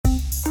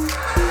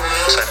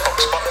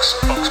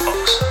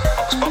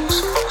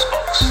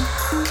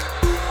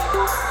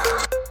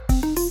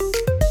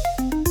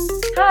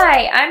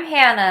I'm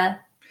Hannah.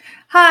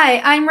 Hi,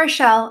 I'm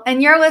Rochelle,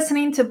 and you're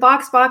listening to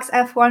BoxBox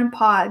F1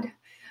 Pod.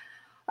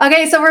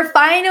 Okay, so we're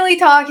finally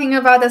talking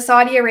about the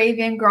Saudi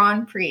Arabian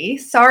Grand Prix.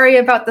 Sorry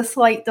about the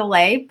slight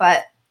delay,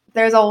 but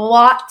there's a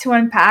lot to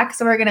unpack,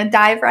 so we're going to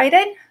dive right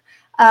in.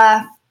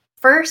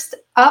 First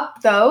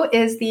up, though,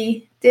 is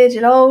the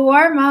digital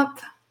warm-up.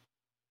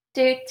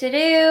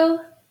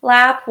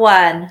 Lap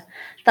 1,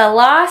 the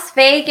Las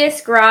Vegas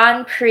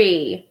Grand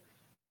Prix.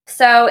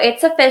 So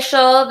it's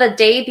official. The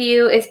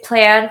debut is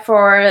planned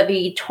for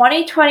the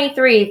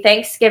 2023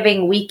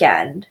 Thanksgiving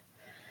weekend.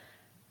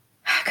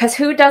 Because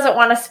who doesn't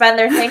want to spend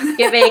their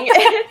Thanksgiving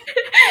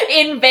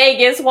in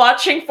Vegas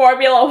watching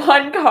Formula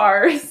One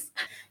cars?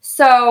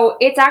 So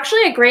it's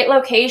actually a great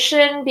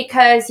location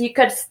because you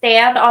could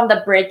stand on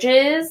the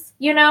bridges,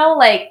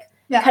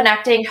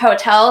 connecting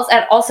hotels.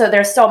 And also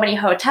there's so many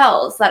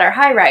hotels that are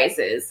high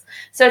rises.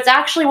 So it's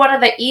actually one of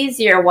the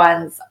easier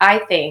ones, I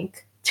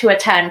think, to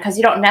attend because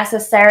you don't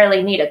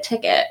necessarily need a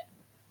ticket.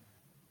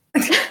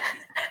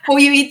 Will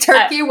you eat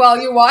turkey while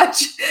you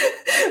watch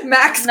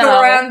Max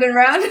go round and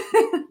round?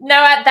 No,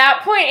 at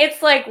that point,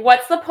 it's like,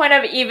 what's the point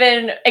of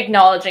even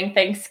acknowledging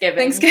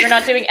Thanksgiving? You're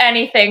not doing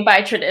anything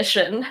by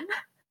tradition.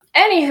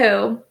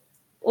 Anywho,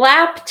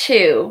 lap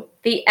 2,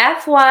 the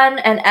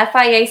F1 and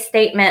FIA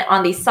statement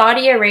on the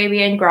Saudi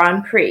Arabian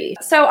Grand Prix.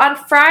 So on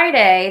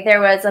Friday,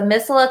 there was a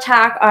missile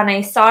attack on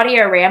a Saudi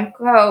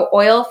Aramco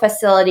oil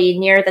facility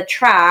near the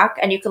track,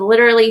 and you could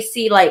literally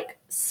see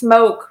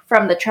smoke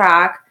from the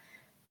track.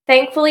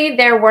 Thankfully,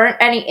 there weren't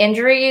any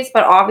injuries,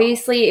 but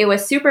obviously it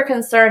was super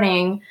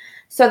concerning.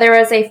 So there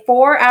was a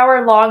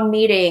 4-hour-long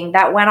meeting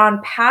that went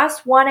on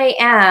past 1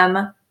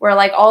 a.m.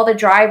 where all the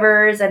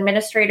drivers,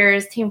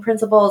 administrators, team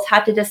principals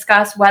had to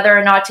discuss whether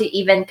or not to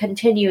even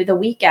continue the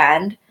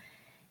weekend.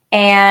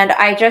 And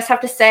I just have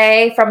to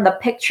say, from the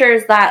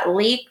pictures that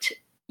leaked,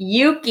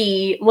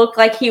 Yuki looked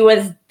like he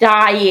was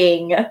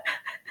dying.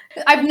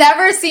 I've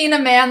never seen a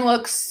man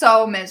look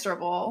so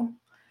miserable.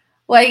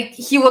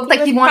 He looked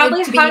like he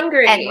wanted to be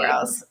hungry. Anywhere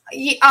else.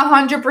 He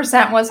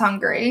 100% was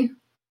hungry.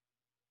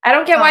 I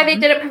don't get why they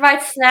didn't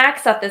provide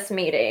snacks at this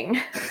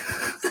meeting.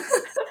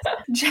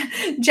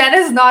 Jen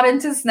is not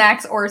into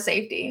snacks or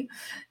safety.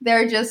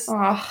 They're just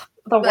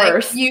the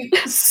worst. You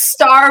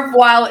starve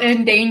while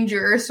in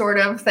danger sort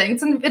of thing.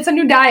 It's a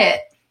new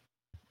diet.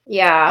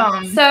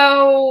 Yeah.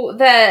 So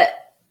the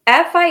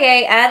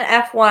FIA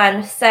and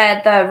F1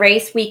 said the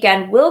race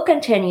weekend will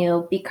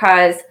continue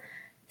because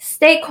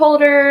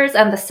stakeholders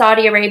and the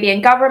Saudi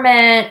Arabian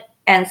government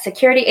and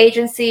security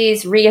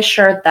agencies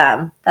reassured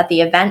them that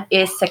the event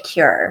is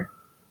secure.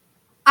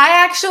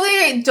 I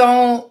actually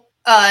don't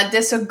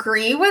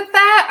disagree with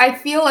that. I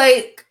feel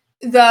like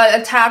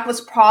the attack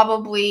was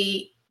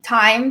probably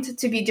timed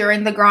to be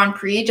during the Grand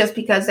Prix just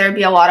because there'd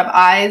be a lot of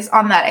eyes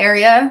on that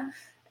area.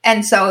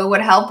 And so it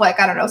would help,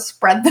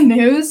 spread the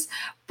news.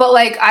 But,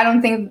 I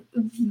don't think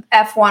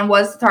F1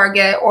 was the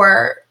target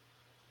or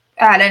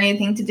had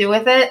anything to do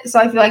with it. So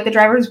I feel like the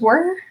drivers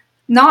were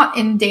not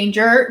in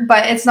danger,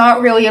 but it's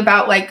not really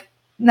about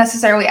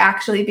necessarily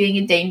actually being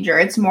in danger.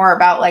 It's more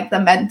about the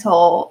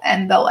mental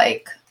and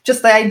the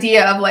just the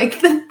idea of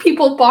the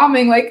people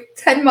bombing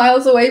 10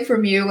 miles away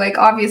from you.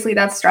 Obviously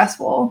that's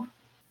stressful.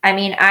 I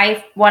mean,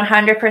 I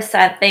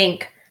 100%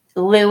 think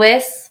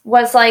Lewis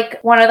was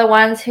one of the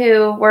ones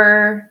who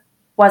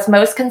was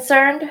most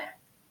concerned.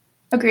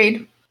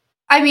 Agreed.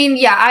 I mean,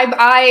 yeah,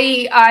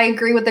 I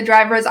agree with the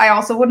drivers. I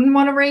also wouldn't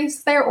want to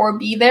race there or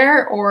be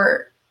there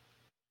or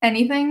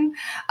anything.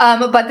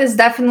 But this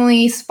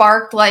definitely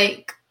sparked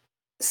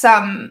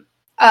some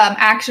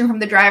action from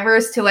the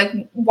drivers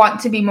to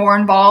want to be more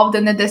involved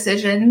in the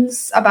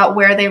decisions about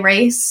where they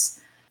race.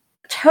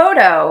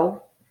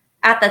 Toto,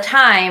 at the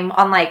time,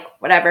 on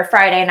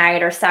Friday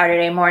night or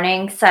Saturday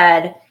morning,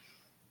 said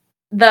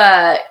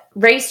the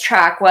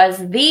racetrack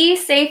was the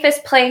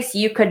safest place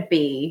you could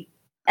be.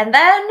 And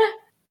then,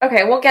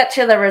 okay, we'll get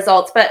to the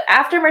results, but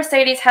after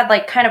Mercedes had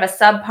kind of a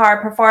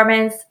subpar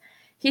performance,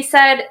 he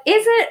said,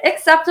 is it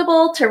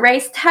acceptable to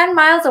race 10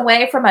 miles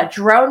away from a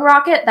drone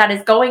rocket that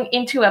is going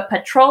into a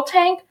petrol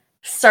tank?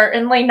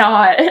 Certainly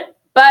not.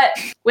 But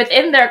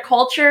within their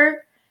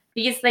culture,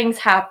 these things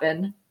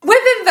happen.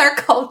 Within their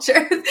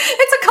culture.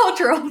 It's a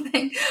cultural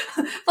thing.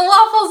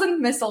 Falafels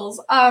and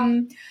missiles.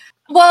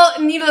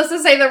 Well, needless to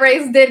say, the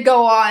race did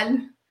go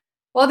on.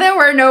 Well, there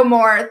were no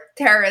more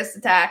terrorist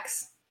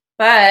attacks.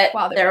 But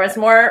there was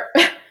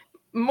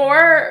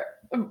more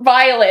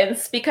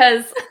violence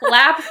because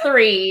lap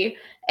 3,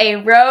 a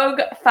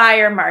rogue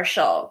fire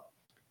marshal.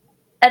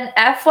 An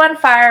F1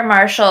 fire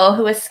marshal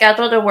who was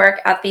scheduled to work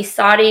at the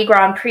Saudi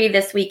Grand Prix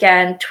this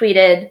weekend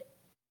tweeted,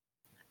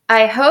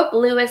 I hope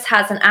Lewis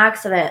has an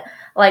accident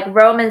like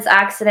Roman's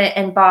accident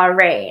in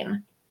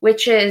Bahrain,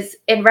 which is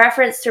in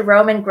reference to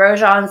Roman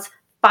Grosjean's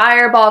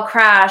fireball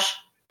crash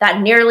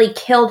that nearly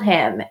killed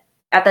him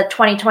at the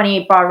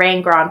 2020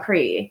 Bahrain Grand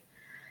Prix.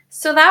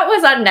 So that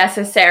was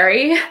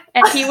unnecessary,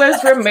 and he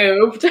was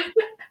removed.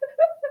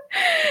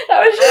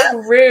 That was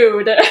just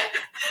rude.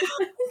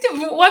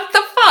 What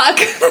the fuck?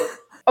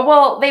 Well,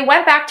 well, they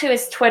went back to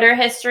his Twitter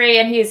history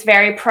and he's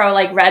very pro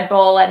like Red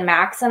Bull and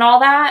Max and all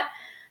that.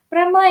 But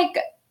I'm like,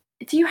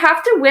 do you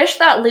have to wish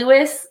that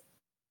Lewis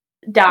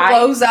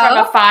died from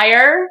a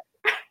fire?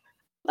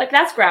 Like,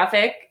 that's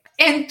graphic.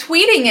 And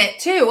tweeting it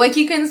too. Like,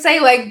 you can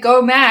say like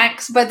 "Go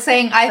Max," but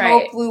saying "I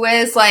hope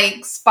Lewis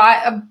like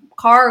a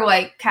car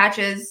like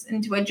catches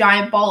into a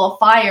giant ball of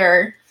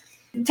fire."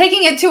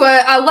 Taking it to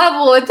a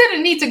level it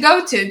didn't need to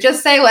go to.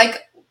 Just say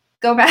like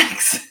 "Go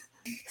Max."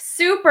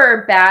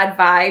 Super bad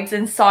vibes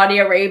in Saudi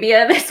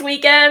Arabia this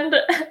weekend.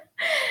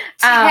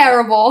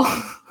 Terrible.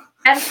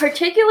 And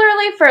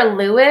particularly for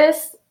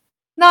Lewis.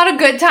 Not a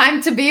good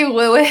time to be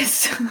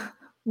Lewis.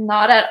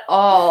 Not at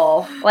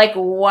all. Like,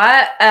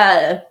 what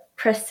a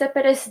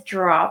precipitous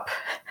drop.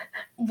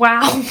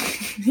 Wow.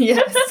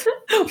 Yes.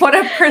 What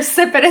a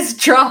precipitous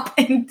drop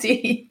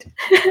indeed.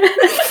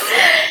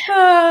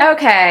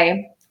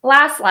 Okay.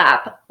 Last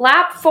lap.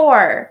 Lap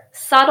 4.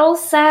 Subtle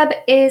Seb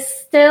is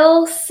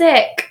still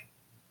sick.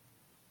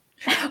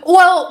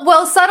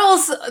 Well,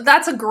 Subtle's,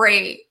 that's a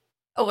great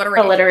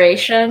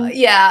alliteration.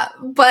 Yeah,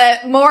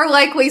 but more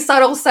likely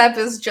Subtle Seb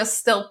is just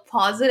still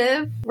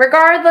positive.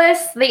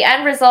 Regardless, the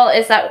end result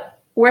is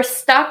that we're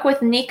stuck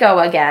with Nico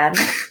again.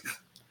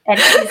 And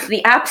he's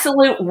the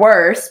absolute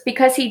worst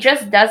because he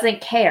just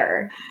doesn't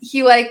care.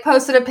 He like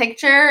posted a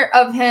picture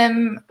of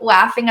him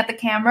laughing at the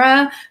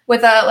camera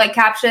with a like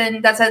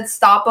caption that said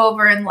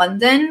 "Stopover in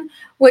London,"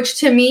 which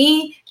to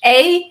me,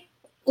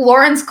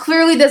 Lawrence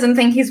clearly doesn't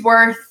think he's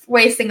worth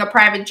wasting a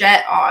private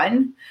jet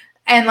on.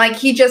 And like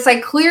he just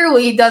like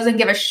clearly doesn't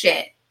give a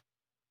shit.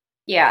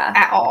 Yeah.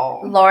 At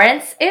all.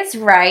 Lawrence is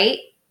right,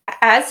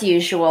 as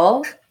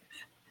usual.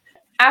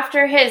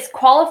 After his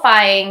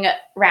qualifying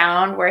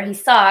round where he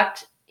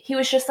sucked, he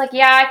was just like,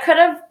 yeah, I could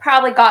have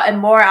probably gotten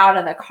more out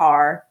of the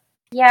car.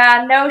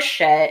 Yeah, no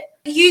shit.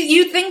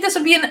 You think this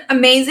would be an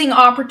amazing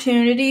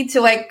opportunity to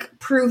like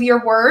prove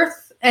your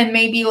worth and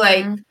maybe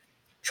like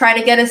try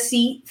to get a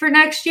seat for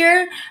next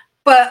year,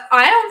 but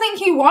I don't think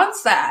he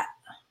wants that.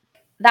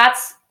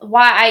 That's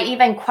why I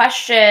even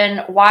question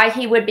why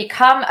he would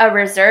become a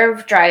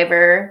reserve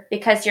driver,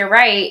 because you're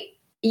right.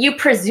 You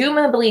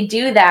presumably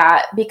do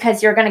that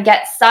because you're going to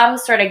get some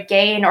sort of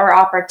gain or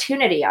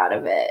opportunity out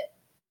of it.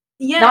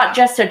 Yeah. Not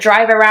just to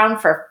drive around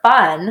for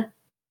fun.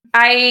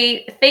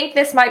 I think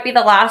this might be the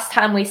last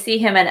time we see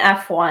him in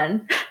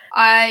F1.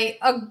 I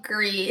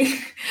agree.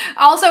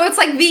 Also, it's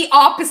like the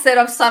opposite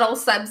of Subtle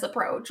Seb's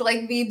approach.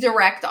 Like the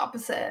direct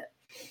opposite.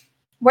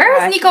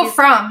 Where is Nico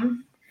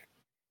from?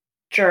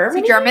 Germany?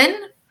 Is he German?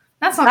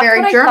 That's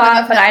very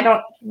German. But I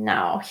don't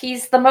know.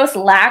 He's the most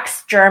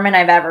lax German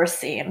I've ever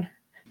seen.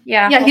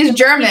 Yeah. Yeah, he's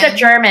German. He's a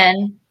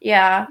German.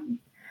 Yeah.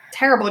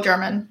 Terrible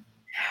German.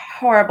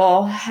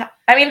 Horrible.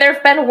 I mean, there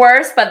have been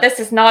worse, but this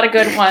is not a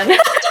good one.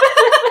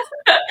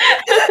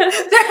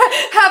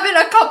 Having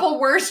a couple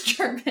worse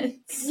Germans.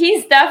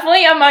 He's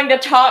definitely among the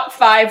top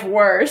 5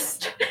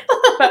 worst,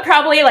 but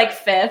probably like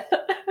 5th.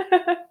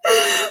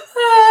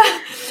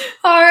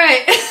 All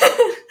right.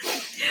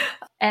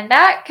 And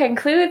that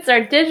concludes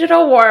our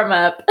digital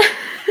warm-up.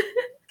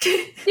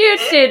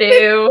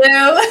 Do.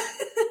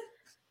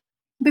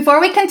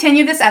 Before we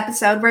continue this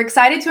episode, we're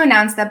excited to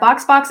announce that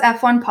BoxBox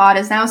F1 Pod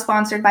is now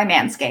sponsored by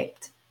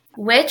Manscaped.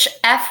 Which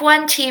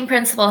F1 team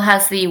principal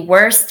has the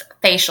worst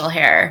facial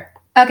hair?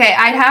 Okay,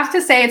 I'd have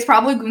to say it's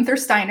probably Gunther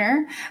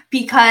Steiner,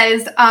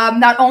 because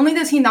not only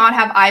does he not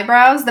have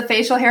eyebrows, the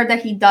facial hair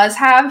that he does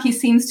have, he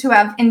seems to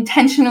have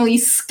intentionally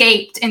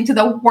scaped into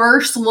the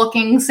worst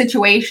looking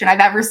situation I've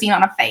ever seen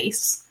on a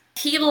face.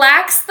 He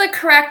lacks the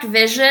correct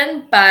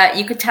vision, but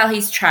you could tell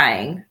he's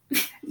trying.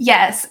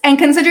 Yes, and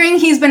considering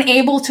he's been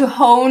able to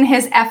hone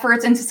his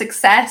efforts into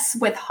success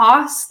with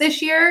Haas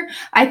this year,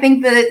 I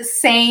think the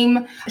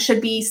same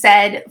should be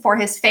said for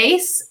his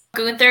face.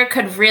 Gunther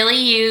could really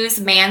use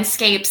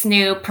Manscaped's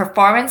new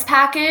performance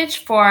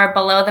package for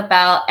below the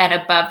belt and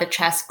above the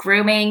chest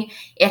grooming.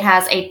 It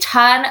has a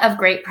ton of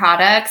great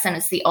products and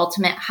it's the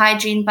ultimate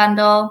hygiene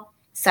bundle.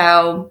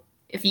 So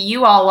if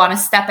you all want to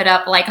step it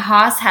up like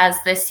Haas has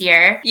this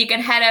year, you can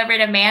head over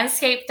to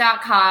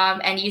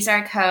manscaped.com and use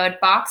our code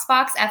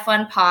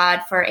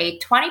BoxBoxF1Pod for a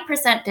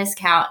 20%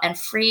 discount and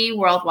free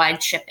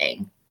worldwide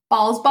shipping.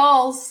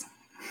 Balls.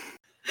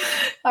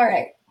 All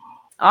right.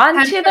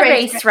 On to the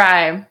race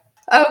rhyme.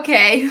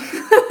 Okay.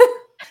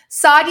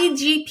 Saudi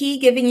GP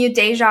giving you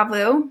deja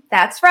vu.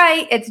 That's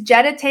right, it's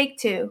Jeddah Take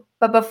 2.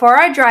 But before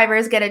our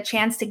drivers get a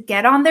chance to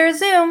get on their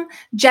Zoom,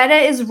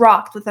 Jeddah is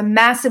rocked with a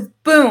massive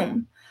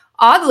boom.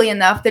 Oddly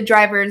enough, the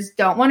drivers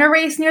don't want to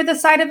race near the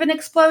site of an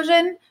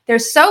explosion. They're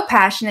so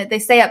passionate, they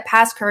stay up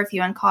past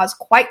curfew and cause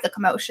quite the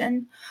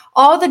commotion.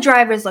 All the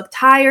drivers look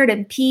tired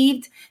and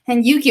peeved,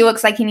 and Yuki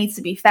looks like he needs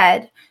to be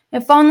fed.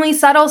 If only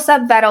Subtle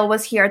Seb Vettel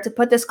was here to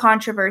put this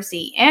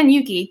controversy and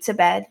Yuki to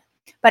bed.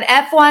 But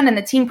F1 and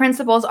the team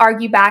principals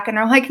argue back and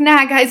are like,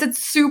 nah, guys,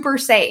 it's super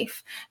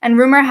safe. And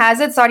rumor has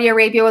it Saudi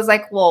Arabia was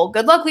like, well,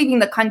 good luck leaving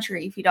the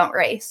country if you don't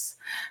race.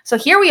 So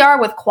here we are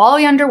with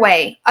quali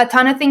underway. A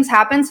ton of things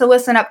happen, so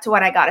listen up to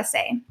what I gotta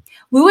say.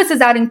 Lewis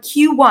is out in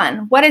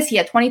Q1. What is he,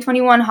 a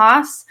 2021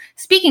 Haas?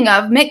 Speaking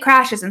of, Mick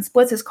crashes and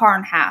splits his car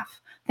in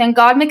half. Thank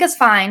God Mick is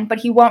fine, but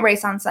he won't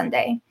race on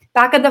Sunday.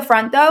 Back at the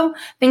front, though,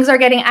 things are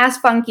getting as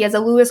funky as a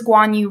Lewis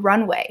Guan Yu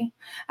runway.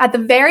 At the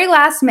very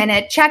last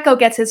minute, Checo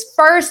gets his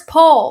first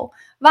pole.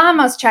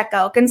 Vamos,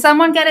 Checo. Can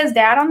someone get his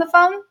dad on the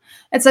phone?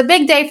 It's a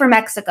big day for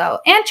Mexico,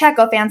 and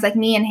Checo fans like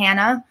me and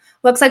Hannah.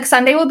 Looks like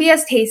Sunday will be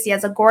as tasty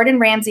as a Gordon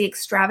Ramsay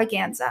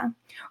extravaganza.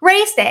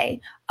 Race day.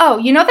 Oh,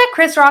 you know that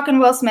Chris Rock and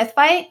Will Smith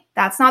fight?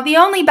 That's not the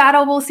only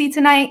battle we'll see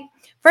tonight.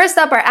 First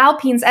up are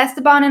Alpine's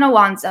Esteban and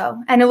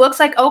Alonso, and it looks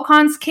like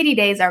Ocon's kitty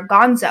days are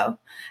gonzo.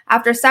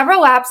 After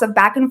several laps of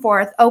back and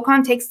forth,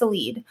 Ocon takes the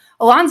lead.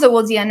 Alonso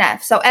will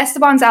DNF, so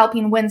Esteban's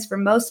Alpine wins for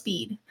most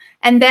speed.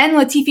 And then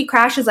Latifi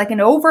crashes like an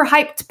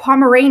overhyped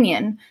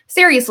Pomeranian.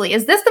 Seriously,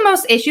 is this the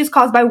most issues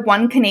caused by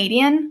one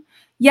Canadian?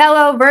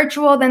 Yellow,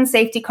 virtual, then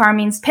safety car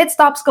means pit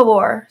stops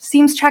galore.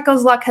 Seems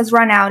Checo's luck has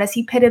run out as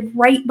he pitted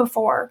right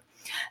before.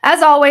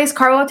 As always,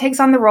 Carlo takes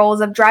on the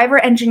roles of driver,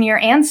 engineer,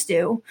 and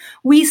stew.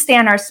 We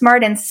Stan our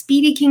smart and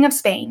speedy king of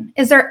Spain.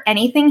 Is there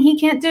anything he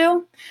can't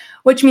do?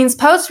 Which means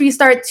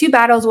post-restart, 2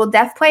 battles will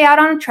def play out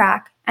on a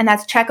track, and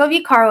that's Checo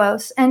v.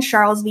 Carlos and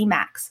Charles v.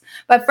 Max.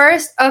 But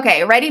first,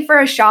 okay, ready for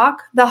a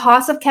shock? The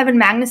Haas of Kevin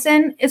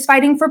Magnussen is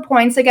fighting for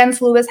points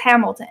against Lewis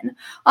Hamilton.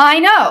 I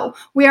know,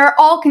 we are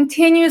all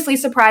continuously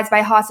surprised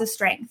by Haas's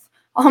strength.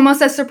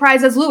 Almost as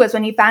surprised as Lewis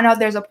when he found out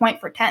there's a point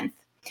for 10th.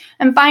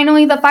 And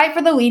finally, the fight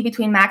for the lead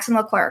between Max and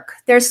Leclerc.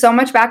 There's so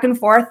much back and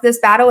forth, this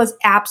battle is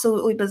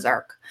absolutely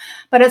berserk.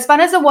 But as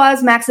fun as it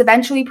was, Max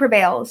eventually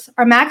prevails.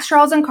 Are Max,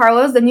 Charles, and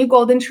Carlos the new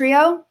golden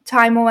trio?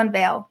 Time will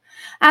unveil.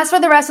 As for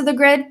the rest of the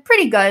grid,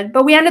 pretty good,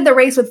 but we ended the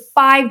race with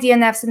 5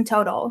 DNFs in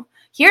total.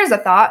 Here's a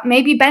thought,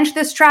 maybe bench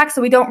this track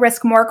so we don't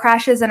risk more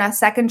crashes in a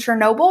second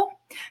Chernobyl?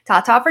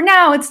 Ta-ta for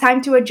now, it's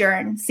time to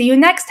adjourn. See you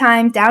next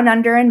time, down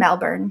under in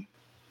Melbourne.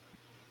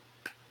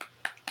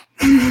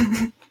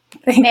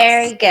 Thanks.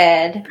 Very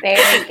good.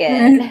 Very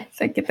good.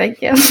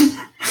 Thank you.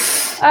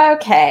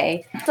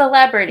 Okay.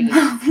 Celebrities.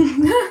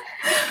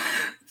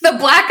 The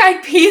Black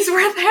Eyed Peas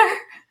were there.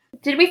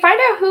 Did we find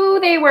out who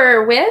they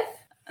were with?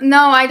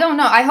 No, I don't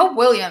know. I hope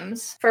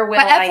Williams. For Will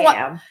I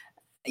Am.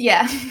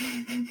 Yeah.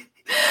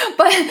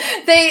 But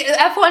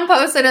F1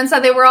 posted and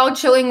said they were all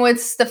chilling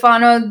with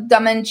Stefano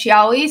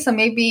Domenicali, so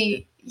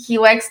maybe he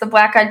likes the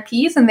Black Eyed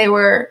Peas and they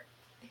were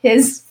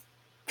his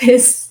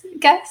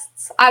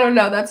guests. I don't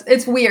know.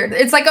 It's weird.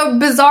 It's like a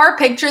bizarre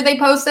picture they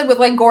posted with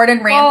like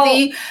Gordon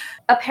Ramsay. Well,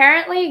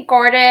 apparently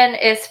Gordon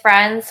is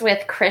friends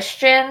with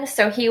Christian,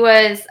 so he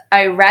was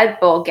a Red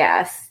Bull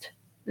guest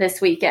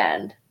this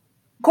weekend.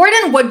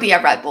 Gordon would be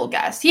a Red Bull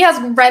guest. He has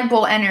Red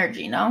Bull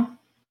energy, no?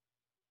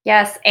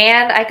 Yes,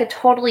 and I could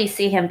totally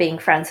see him being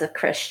friends with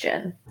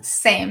Christian.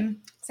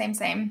 Same.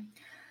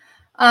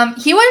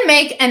 He would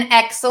make an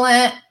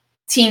excellent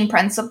team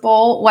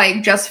principal,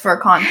 like, just for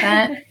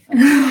content.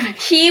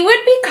 He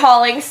would be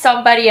calling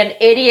somebody an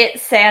idiot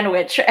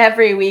sandwich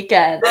every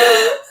weekend.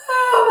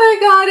 Oh my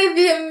god, it'd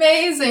be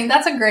amazing.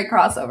 That's a great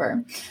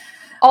crossover.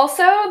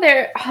 Also,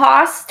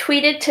 Haas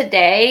tweeted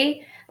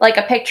today, like,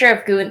 a picture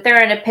of Gunther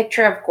and a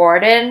picture of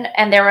Gordon,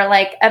 and they were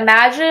like,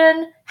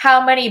 imagine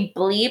how many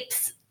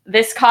bleeps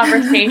this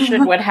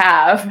conversation would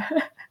have.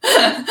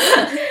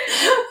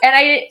 And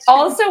I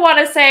also want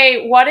to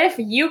say, what if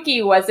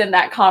Yuki was in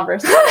that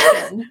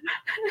conversation?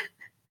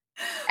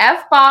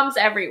 F-bombs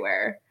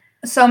everywhere.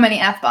 So many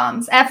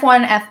F-bombs.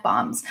 F1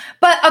 F-bombs.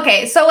 But,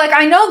 okay, so, like,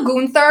 I know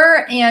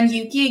Gunther and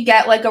Yuki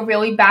get, like, a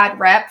really bad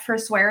rep for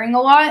swearing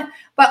a lot.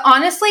 But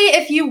honestly,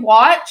 if you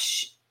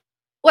watch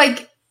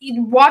the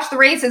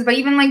races, but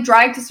even, like,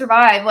 Drive to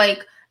Survive,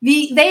 like,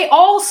 they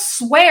all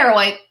swear,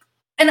 like,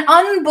 an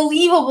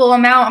unbelievable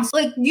amount.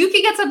 Like,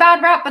 Yuki gets a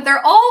bad rap, but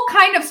they're all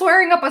kind of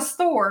swearing up a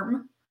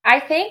storm. I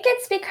think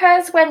it's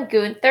because when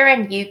Gunther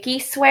and Yuki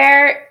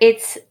swear,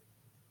 it's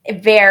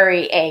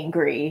very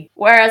angry.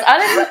 Whereas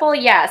other people,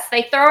 yes,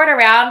 they throw it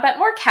around, but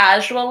more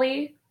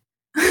casually.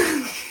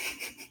 I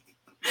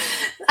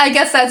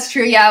guess that's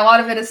true. Yeah, a lot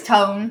of it is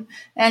tone.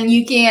 And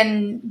Yuki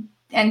and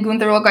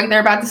Gunther look like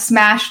they're about to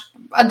smash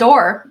a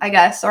door, I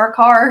guess, or a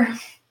car.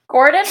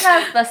 Gordon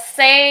has the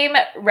same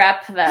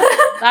rep, though.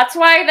 That's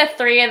why the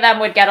 3 of them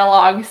would get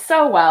along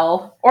so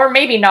well. Or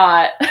maybe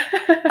not.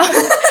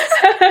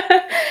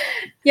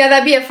 Yeah,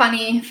 that'd be a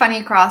funny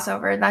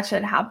crossover. That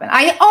should happen.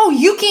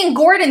 Yuki and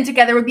Gordon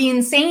together would be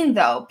insane,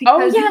 though.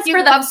 Because yes, Yuki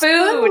for the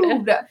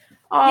food.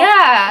 Oh,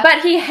 yeah.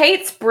 But he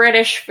hates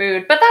British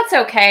food. But that's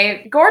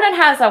okay. Gordon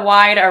has a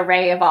wide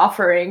array of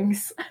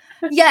offerings.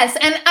 Yes,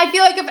 and I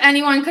feel like if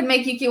anyone could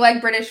make Yuki like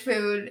British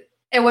food,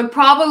 it would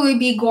probably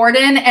be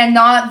Gordon and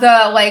not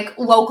the, like,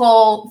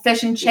 local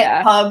fish and chip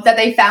pub that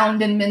they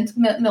found in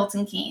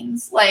Milton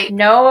Keynes. Like,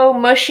 no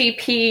mushy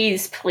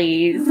peas,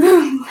 please.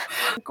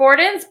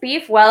 Gordon's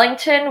beef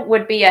Wellington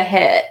would be a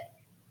hit.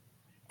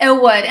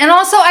 It would. And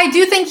also, I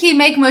do think he'd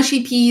make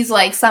mushy peas,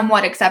 like,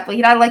 somewhat acceptable.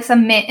 He'd have, like,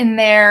 some mint in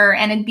there,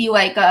 and it'd be,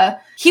 like,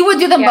 he would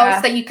do the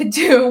most that you could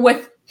do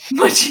with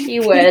mushy peas. He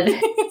would.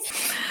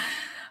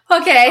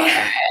 Okay.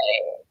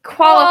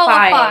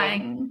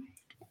 Qualifying.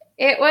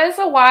 It was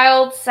a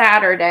wild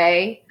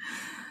Saturday.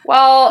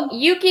 Well,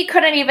 Yuki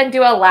couldn't even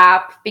do a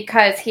lap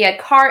because he had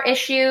car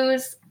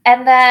issues.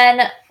 And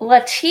then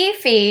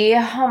Latifi,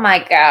 oh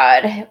my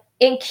God.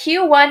 In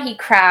Q1, he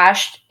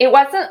crashed. It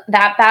wasn't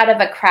that bad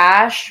of a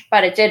crash,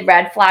 but it did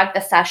red flag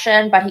the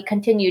session, but he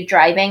continued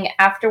driving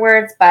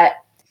afterwards, but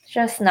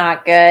just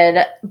not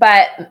good.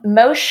 But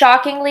most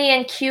shockingly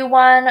in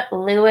Q1,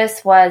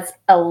 Lewis was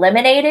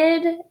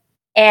eliminated,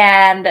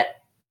 and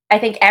I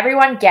think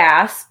everyone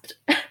gasped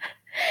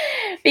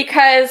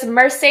because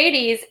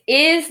Mercedes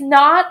is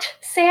not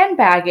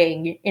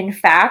sandbagging. In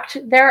fact,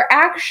 they're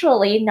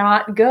actually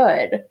not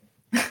good.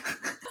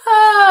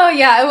 Oh,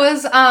 yeah, it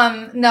was,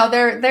 no,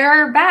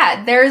 they're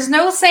bad. There's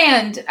no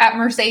sand at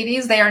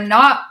Mercedes. They are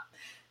not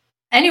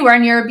anywhere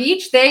near a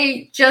beach.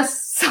 They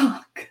just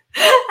suck.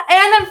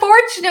 And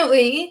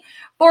unfortunately,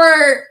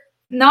 for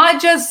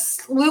not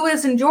just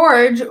Lewis and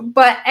George,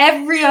 but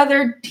every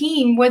other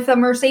team with a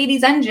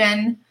Mercedes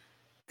engine,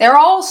 they're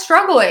all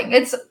struggling.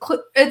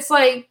 It's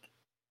like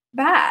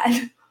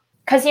bad.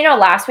 Because,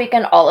 last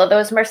weekend, all of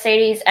those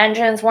Mercedes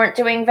engines weren't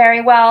doing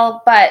very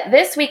well. But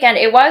this weekend,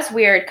 it was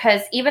weird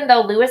because even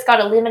though Lewis got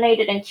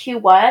eliminated in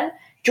Q1,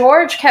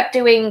 George kept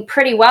doing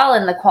pretty well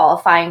in the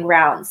qualifying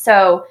round.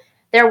 So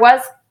there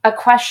was a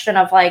question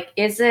of,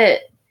 is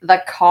it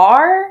the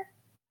car?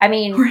 I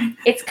mean,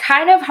 it's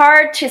kind of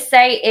hard to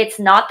say it's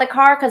not the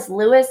car because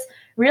Lewis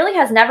really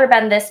has never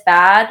been this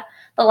bad.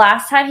 The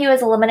last time he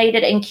was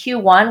eliminated in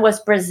Q1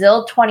 was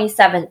Brazil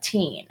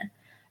 2017.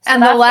 So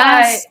and the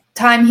last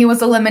time he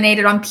was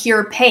eliminated on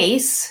pure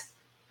pace,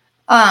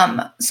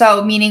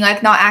 so meaning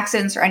not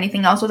accidents or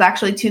anything else, was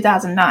actually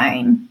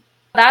 2009.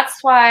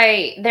 That's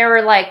why they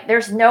were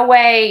there's no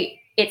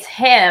way it's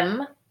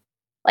him.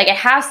 It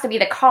has to be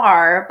the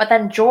car. But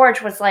then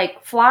George was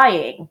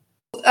flying.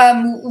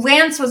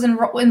 Lance was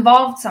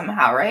involved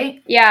somehow,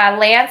 right? Yeah,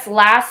 Lance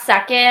last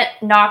second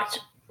knocked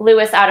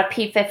Lewis out of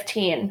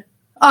P15.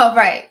 Oh,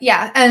 right.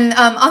 Yeah. And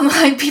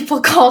online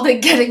people called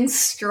it getting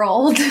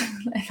strolled.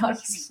 I thought it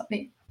was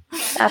funny.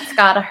 That's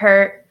gotta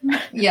hurt.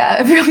 Yeah,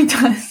 it really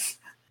does.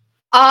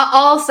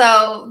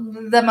 Also,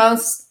 the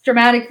most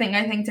dramatic thing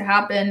I think to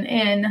happen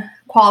in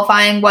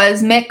qualifying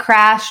was Mick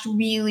crashed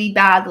really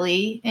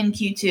badly in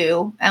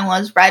Q2 and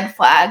was red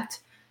flagged.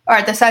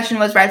 Or the session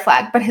was red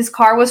flagged, but his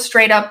car was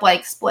straight up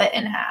split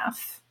in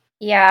half.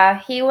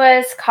 Yeah, he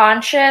was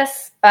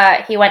conscious,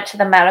 but he went to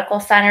the medical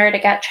center to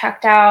get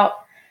checked out.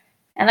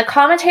 And the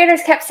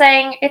commentators kept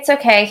saying, it's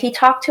okay. He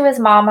talked to his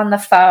mom on the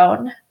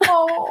phone.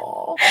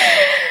 Oh.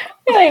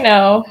 I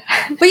know.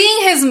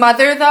 Being his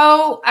mother,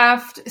 though,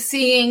 after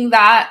seeing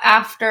that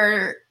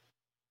after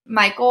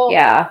Michael.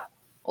 Yeah.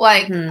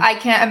 I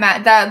can't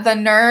imagine. The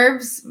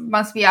nerves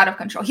must be out of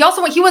control.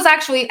 He was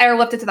actually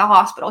airlifted to the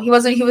hospital. He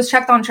was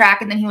checked on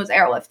track and then he was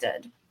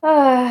airlifted.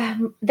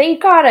 They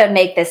gotta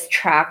make this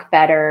track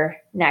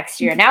better next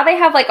year. Now they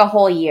have a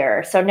whole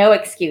year, so no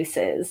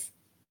excuses.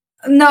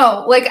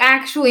 No,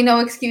 actually no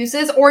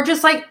excuses. Or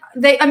just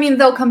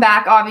they'll come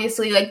back,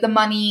 obviously, the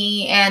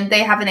money, and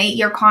they have an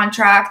 8-year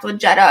contract with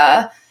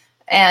Jeddah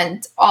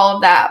and all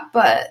of that,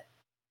 but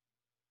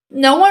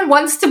no one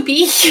wants to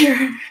be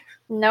here.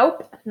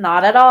 Nope,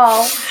 not at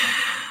all.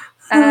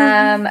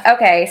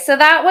 Okay, so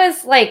that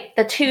was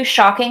the two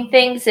shocking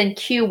things in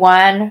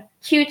Q1.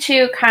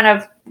 Q2 kind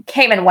of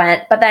came and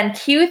went, but then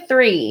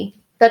Q3,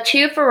 the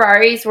two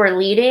Ferraris were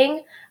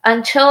leading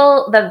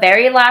until the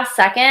very last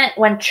second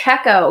when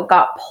Checo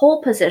got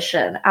pole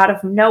position out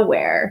of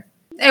nowhere.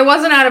 It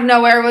wasn't out of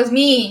nowhere, it was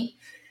me.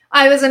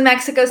 I was in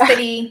Mexico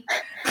City.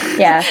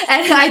 Yeah.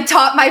 And I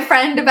taught my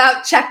friend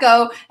about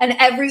Checo, and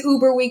every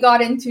Uber we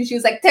got into, she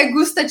was like, "Te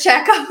gusta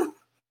Checo?"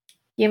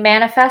 You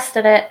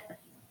manifested it.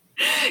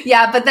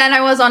 Yeah, but then I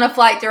was on a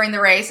flight during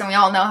the race, and we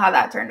all know how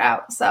that turned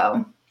out,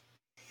 so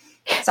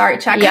sorry,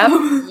 Checo.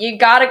 Yep. You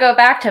gotta go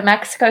back to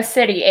Mexico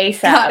City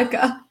ASAP.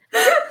 Gotta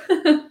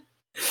go.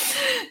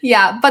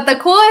 Yeah, but the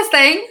coolest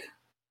thing,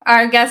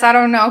 I guess I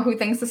don't know who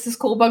thinks this is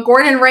cool, but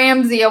Gordon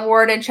Ramsay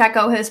awarded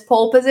Checo his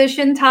pole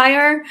position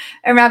tire,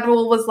 and Red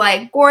Bull was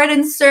like,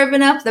 "Gordon's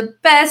serving up the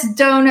best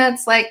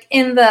donuts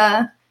in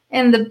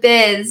the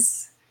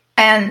biz,"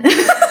 and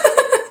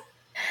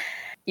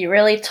you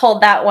really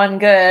told that one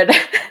good.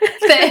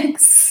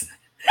 Thanks.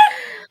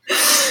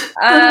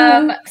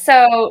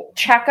 So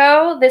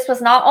Checo, this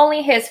was not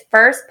only his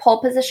first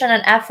pole position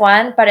in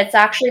F1, but it's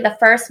actually the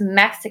first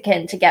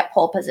Mexican to get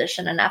pole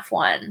position in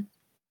F1.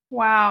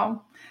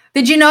 Wow.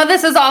 Did you know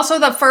this is also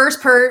the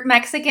first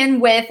Mexican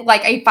with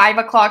a 5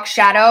 o'clock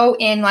shadow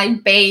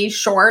in beige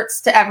shorts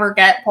to ever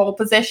get pole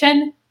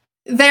position?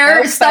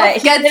 Their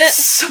stuff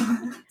gets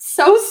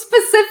so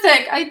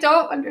specific. I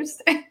don't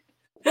understand.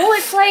 Well,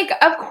 it's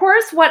of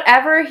course,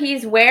 whatever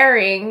he's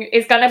wearing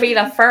is going to be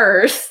the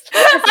first.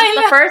 He's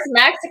the first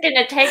Mexican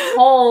to take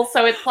pole,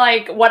 so it's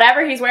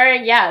whatever he's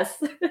wearing,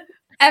 yes.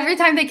 Every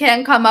time they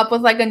can come up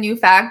with a new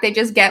fact, they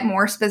just get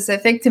more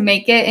specific to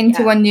make it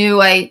into a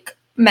new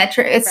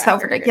metric. It's so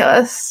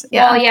ridiculous.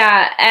 Yeah. Well,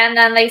 yeah. And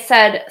then they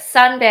said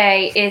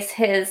Sunday is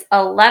his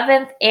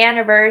 11th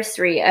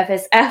anniversary of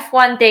his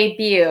F1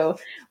 debut,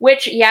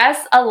 which,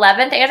 yes,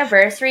 11th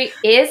anniversary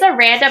is a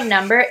random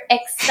number,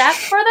 except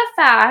for the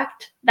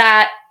fact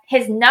that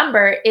his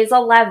number is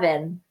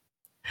 11.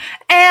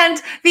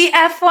 And the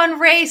F1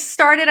 race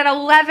started at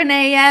 11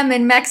 a.m.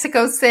 in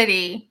Mexico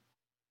City.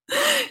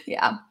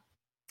 Yeah.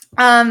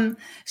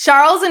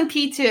 Charles in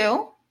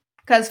P2,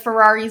 because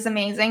Ferrari's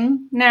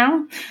amazing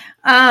now.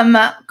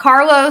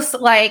 Carlos,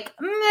 like,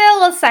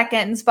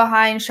 milliseconds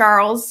behind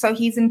Charles, so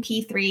he's in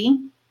P3.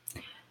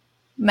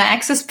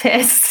 Max is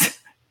pissed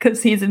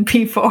because he's in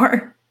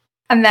P4.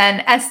 And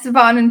then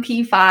Esteban in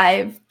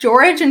P5.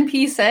 George in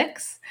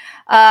P6.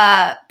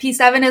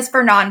 P7 is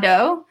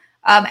Fernando.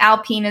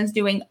 Alpine is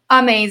doing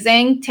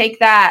amazing. Take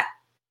that,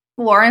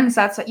 Lawrence.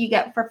 That's what you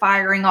get for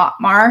firing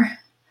Otmar.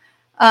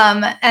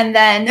 And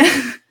then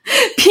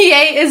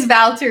P8 is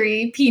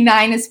Valtteri.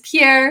 P9 is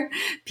Pierre.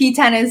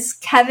 P10 is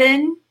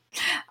Kevin.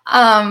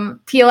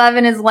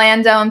 P11 is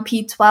Lando. And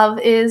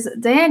P12 is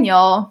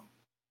Daniel.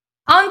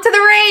 On to the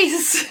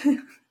race.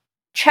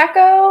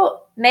 Checo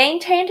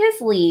maintained his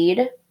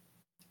lead.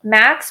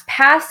 Max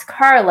passed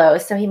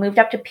Carlos, so he moved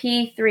up to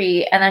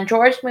P3. And then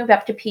George moved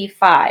up to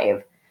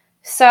P5.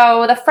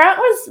 So the front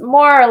was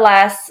more or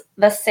less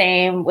the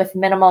same with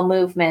minimal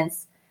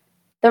movements.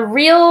 The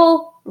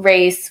real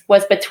race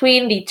was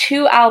between the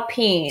two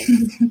Alpines,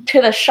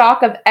 to the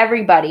shock of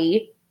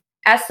everybody.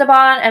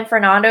 Esteban and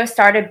Fernando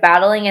started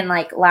battling in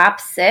like lap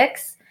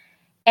 6.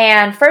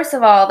 And first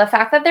of all, the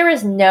fact that there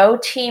was no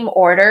team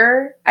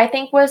order, I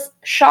think was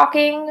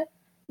shocking.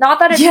 Not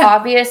that it's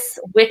obvious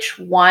which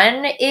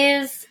one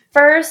is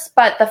first,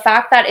 but the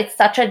fact that it's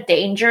such a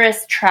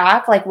dangerous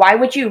track, like why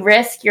would you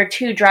risk your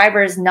two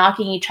drivers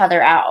knocking each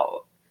other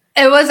out?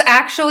 It was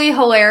actually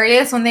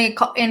hilarious when they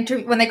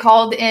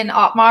called in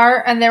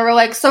Otmar and they were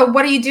like, so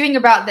what are you doing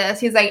about this?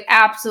 He's like,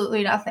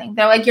 absolutely nothing.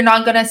 They're like, you're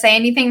not going to say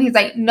anything? He's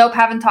like, nope,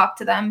 haven't talked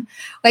to them.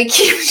 Like,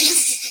 he was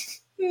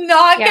just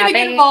not going to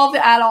get involved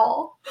at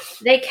all.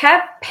 They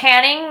kept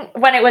panning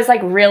when it was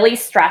like really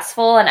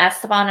stressful and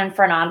Esteban and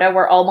Fernando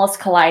were almost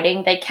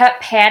colliding. They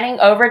kept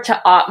panning over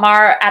to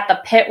Otmar at the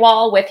pit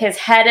wall with his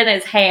head in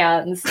his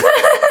hands.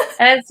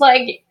 And it's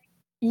like,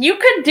 you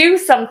could do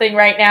something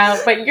right now,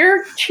 but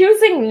you're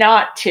choosing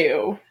not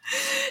to.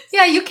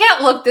 Yeah, you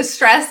can't look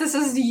distressed. This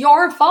is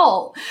your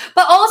fault.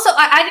 But also,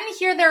 I didn't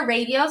hear their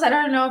radios. I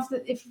don't know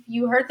if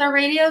you heard their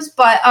radios,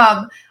 but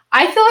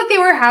I feel like they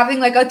were having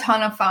like a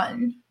ton of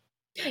fun.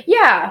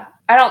 Yeah,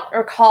 I don't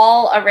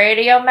recall a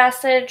radio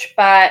message,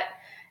 but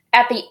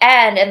at the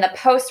end in the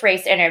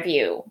post-race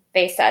interview,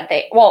 they said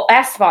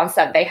Esteban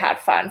said they had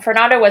fun.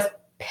 Fernando was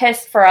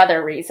pissed for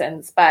other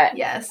reasons, but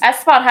yes,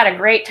 Esteban had a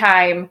great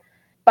time.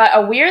 But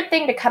a weird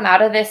thing to come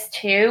out of this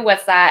too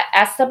was that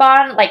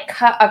Esteban like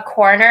cut a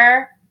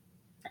corner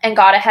and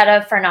got ahead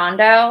of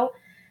Fernando,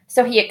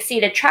 so he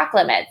exceeded track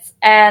limits.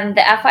 And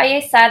the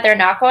FIA said they're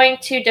not going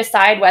to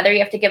decide whether you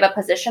have to give a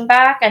position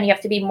back, and you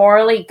have to be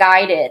morally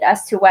guided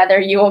as to whether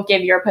you will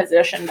give your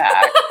position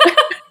back.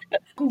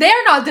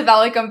 They're not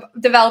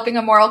developing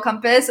a moral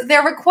compass.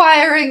 They're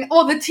requiring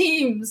all the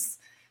teams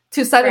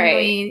to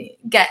suddenly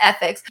get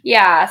ethics.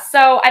 Yeah.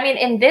 So, I mean,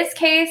 in this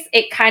case,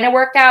 it kind of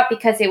worked out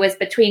because it was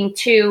between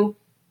two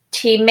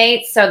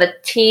teammates. So the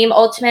team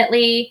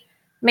ultimately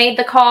made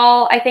the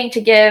call, I think,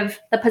 to give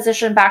the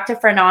position back to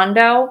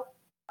Fernando.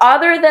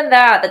 Other than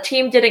that, the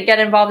team didn't get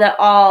involved at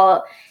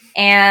all.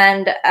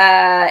 And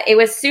it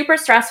was super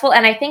stressful.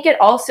 And I think it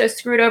also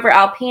screwed over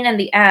Alpine in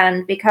the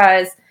end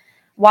because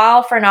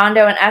while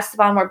Fernando and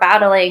Esteban were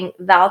battling,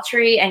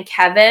 Valtteri and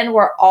Kevin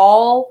were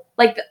all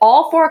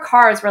 4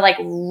 cars were like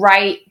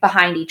right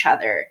behind each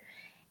other.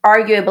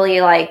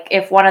 Arguably, like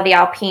if one of the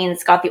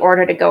Alpines got the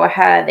order to go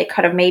ahead, they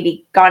could have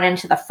maybe gone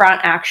into the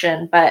front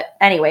action. But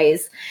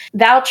anyways,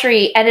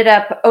 Valtteri ended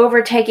up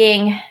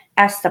overtaking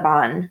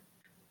Esteban.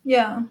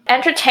 Yeah.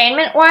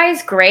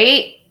 Entertainment-wise,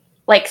 great.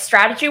 Like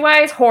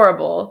strategy-wise,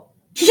 horrible.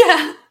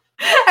 Yeah.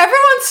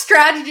 Everyone's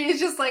strategy is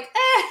just like,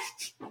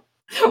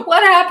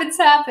 what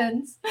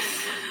happens.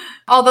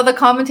 Although the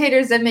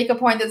commentators did make a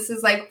point that this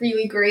is like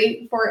really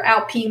great for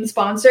Alpine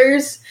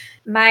sponsors.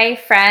 My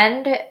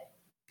friend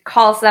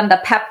calls them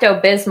the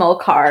Pepto-Bismol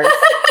cars.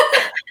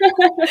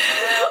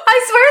 I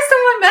swear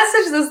someone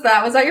messaged us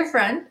that. Was that your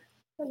friend?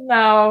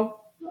 No.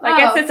 I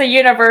guess it's a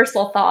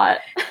universal thought.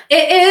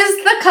 It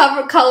is the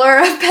cover color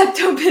of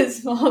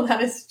Pepto-Bismol.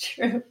 That is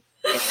true.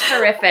 It's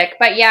terrific.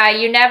 But yeah,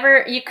 you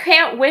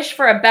can't wish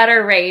for a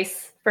better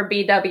race for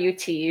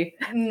BWT.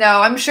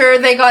 No, I'm sure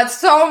they got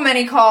so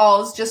many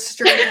calls just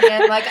streaming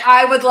in, like,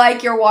 I would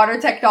like your water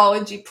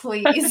technology,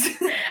 please.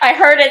 I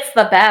heard it's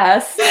the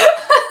best.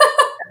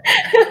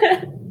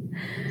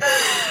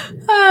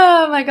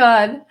 Oh my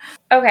god.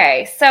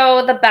 Okay,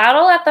 so the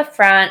battle at the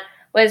front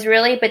was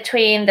really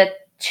between the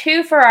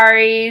 2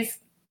 Ferraris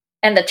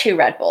and the 2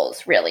 Red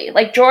Bulls, really.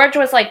 Like, George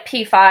was like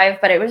P5,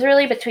 but it was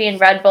really between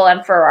Red Bull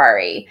and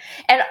Ferrari.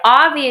 And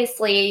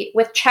obviously,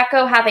 with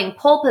Checo having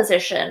pole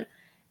position,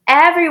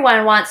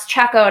 everyone wants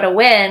Checo to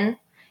win,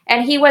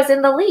 and he was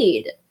in the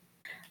lead.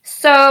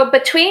 So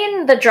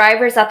between the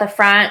drivers at the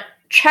front,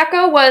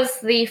 Checo was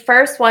the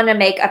first one to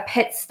make a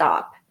pit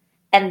stop.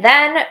 And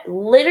then,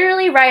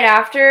 literally right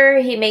after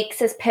he makes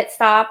his pit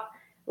stop,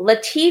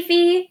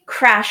 Latifi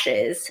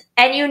crashes.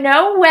 And you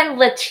know when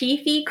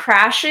Latifi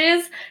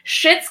crashes,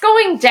 shit's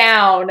going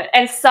down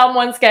and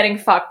someone's getting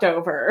fucked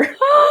over.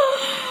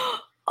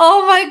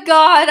 Oh my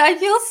god, I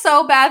feel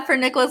so bad for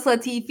Nicholas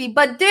Latifi,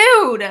 but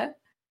dude!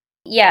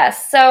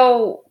 Yes,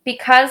 so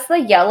because the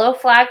yellow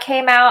flag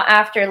came out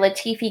after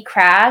Latifi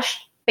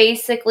crashed,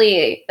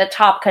 basically the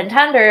top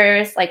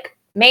contenders, like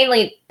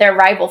mainly their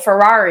rival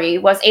Ferrari,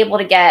 was able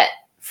to get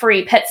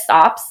free pit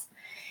stops.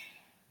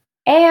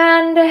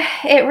 And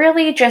it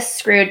really just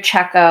screwed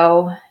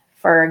Checo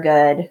for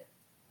good.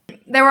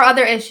 There were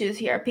other issues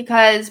here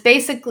because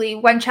basically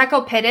when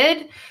Checo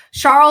pitted,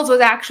 Charles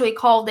was actually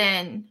called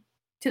in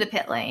to the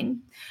pit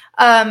lane.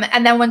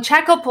 And then when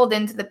Checo pulled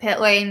into the pit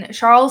lane,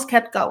 Charles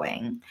kept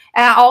going.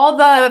 And all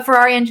the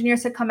Ferrari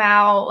engineers had come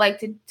out like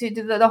to do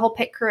the whole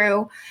pit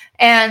crew.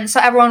 And so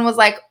everyone was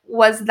like,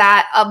 was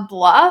that a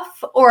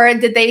bluff? Or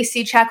did they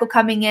see Checo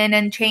coming in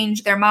and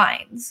change their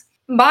minds?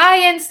 My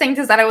instinct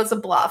is that it was a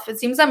bluff. It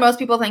seems that most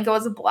people think it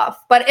was a bluff.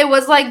 But it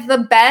was like the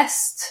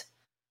best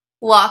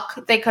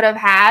luck they could have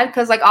had.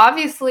 Because like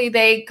obviously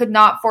they could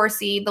not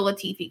foresee the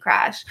Latifi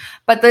crash.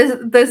 But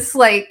this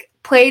like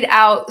played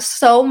out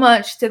so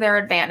much to their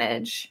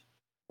advantage.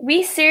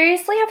 We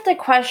seriously have to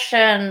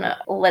question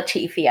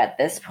Latifi at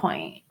this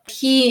point.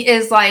 He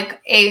is like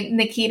a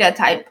Nikita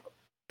type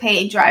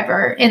paid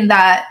driver in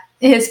that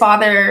his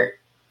father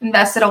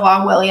invested a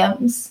lot in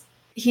Williams.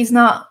 He's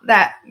not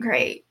that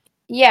great.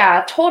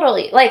 Yeah,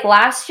 totally. Like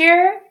last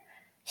year,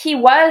 he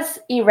was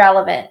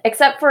irrelevant,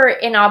 except for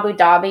in Abu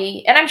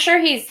Dhabi. And I'm sure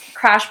he's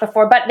crashed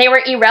before, but they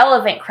were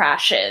irrelevant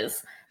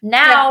crashes.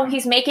 Now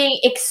he's making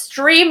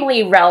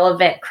extremely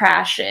relevant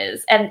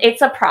crashes, and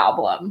it's a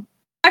problem.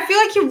 I feel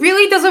like he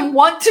really doesn't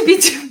want to be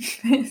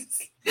doing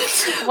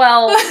this.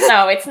 Well,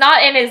 no, it's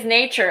not in his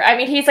nature. I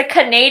mean, he's a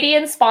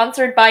Canadian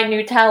sponsored by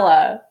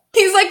Nutella.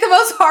 He's like the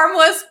most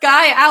harmless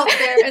guy out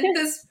there, and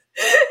this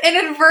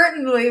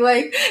inadvertently,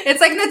 like,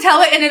 it's like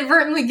Nutella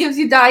inadvertently gives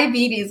you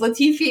diabetes.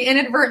 Latifi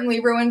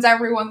inadvertently ruins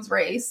everyone's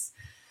race.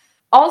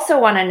 Also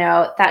want to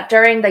note that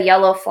during the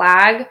yellow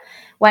flag,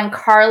 when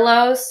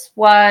Carlos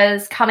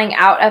was coming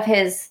out of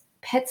his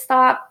pit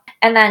stop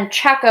and then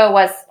Checo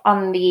was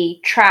on the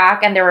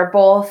track and they were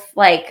both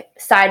like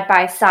side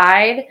by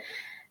side,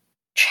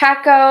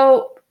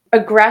 Checo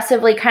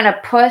aggressively kind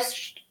of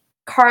pushed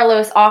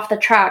Carlos off the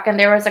track, and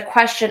there was a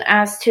question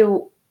as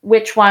to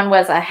which one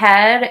was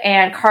ahead,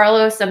 and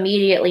Carlos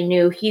immediately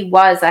knew he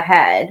was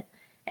ahead,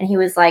 and he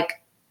was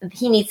like,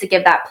 he needs to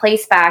give that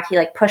place back. He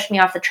like pushed me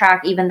off the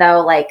track even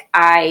though like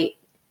I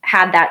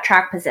had that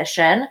track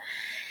position.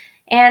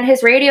 And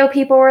his radio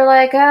people were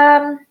like,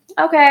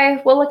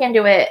 okay, we'll look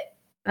into it.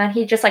 And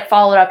he just like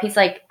followed up. He's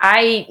like,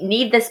 I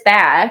need this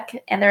back.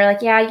 And they're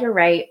like, yeah, you're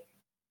right.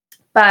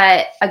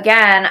 But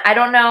again, I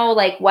don't know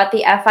like what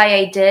the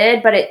FIA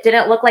did, but it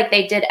didn't look like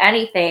they did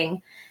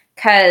anything.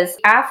 Because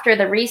after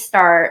the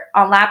restart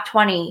on lap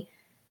 20,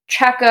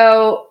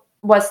 Checo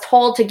was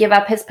told to give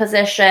up his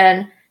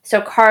position.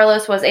 So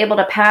Carlos was able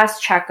to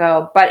pass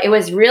Checo. But it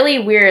was really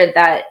weird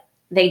that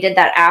they did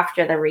that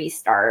after the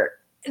restart.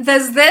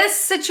 Does this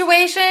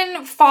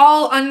situation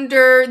fall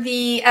under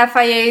the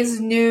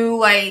FIA's new,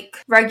 like,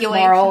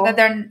 regulation that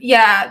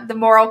they're, the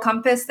moral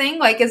compass thing?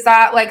 Like, is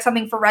that, like,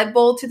 something for Red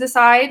Bull to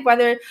decide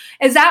whether,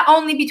 is that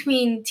only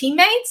between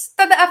teammates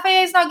that the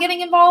FIA is not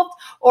getting involved?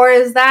 Or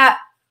is that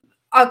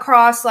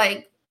across,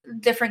 like,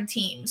 different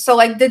teams? So,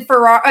 like, did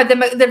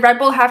Red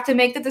Bull have to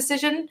make the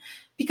decision?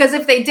 Because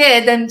if they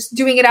did, then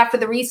doing it after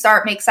the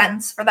restart makes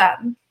sense for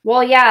them.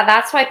 Well, yeah,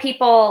 that's why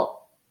people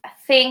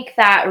think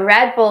that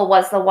Red Bull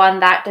was the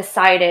one that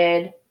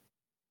decided,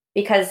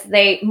 because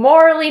they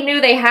morally knew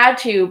they had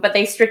to, but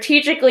they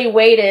strategically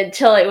waited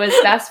till it was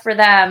best for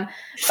them.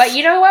 But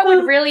you know what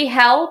would really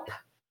help?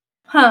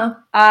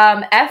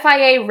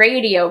 FIA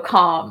radio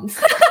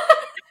comms.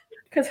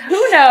 Because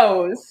who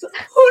knows?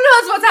 Who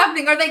knows what's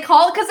happening? Are they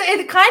called? Because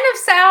it kind of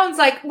sounds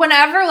like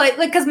whenever, like,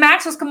 because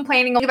Max was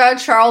complaining about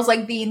Charles,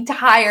 like, the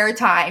entire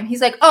time. He's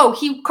like, oh,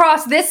 he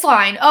crossed this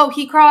line. Oh,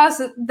 he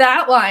crossed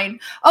that line.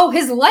 Oh,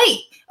 his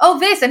light. Oh,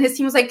 this. And his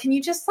team was like, can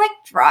you just, like,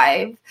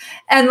 drive?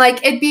 And,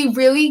 like, it'd be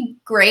really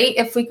great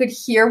if we could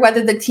hear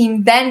whether the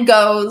team then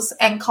goes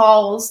and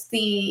calls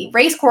the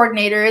race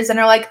coordinators and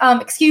are like,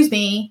 excuse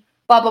me,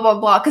 blah, blah, blah,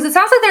 blah. Because it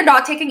sounds like they're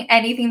not taking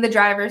anything the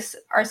drivers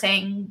are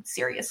saying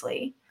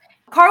seriously.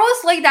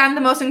 Carlos laid down the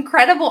most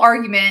incredible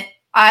argument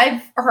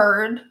I've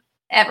heard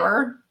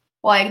ever.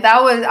 Like,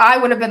 I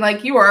would have been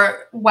like, you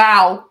are,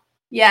 wow,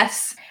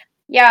 yes.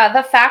 Yeah,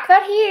 the fact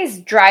that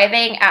he's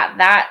driving at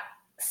that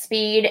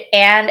speed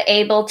and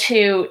able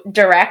to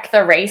direct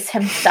the race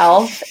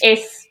himself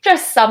is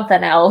just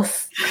something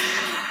else.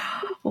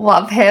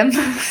 Love him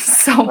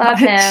so much. Love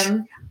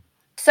him.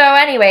 So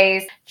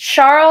anyways,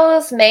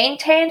 Charles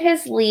maintained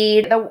his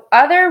lead. The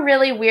other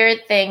really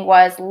weird thing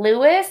was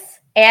Lewis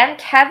and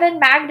Kevin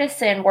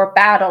Magnussen were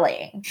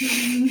battling.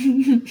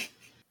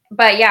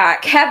 But yeah,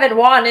 Kevin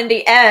won in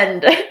the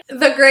end.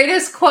 The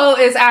greatest quote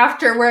is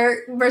after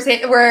where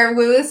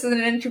Lewis in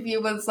an interview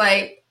was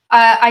like,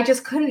 I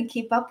just couldn't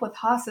keep up with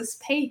Haas's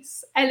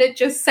pace. And it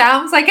just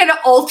sounds like an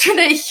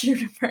alternate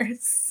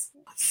universe.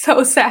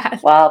 So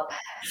sad. Well,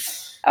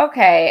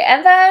 okay.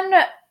 And then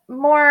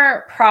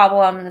more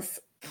problems.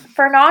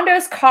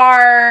 Fernando's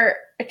car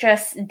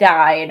just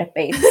died,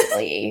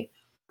 basically.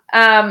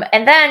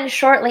 And then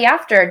shortly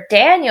after,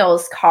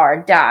 Daniel's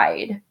car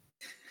died.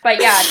 But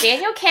yeah,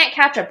 Daniel can't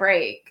catch a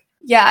break.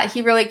 Yeah,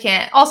 he really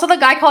can't. Also, the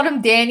guy called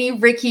him Danny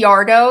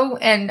Ricciardo,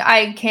 and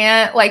I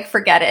can't,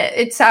 forget it.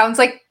 It sounds,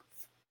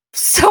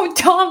 so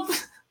dumb.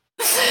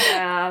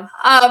 Yeah.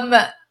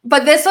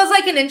 But this was,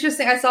 an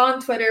interesting... I saw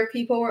on Twitter,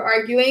 people were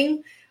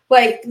arguing,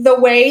 the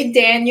way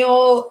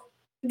Daniel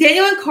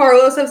and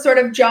Carlos have sort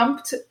of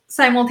jumped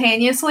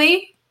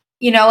simultaneously.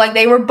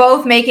 They were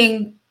both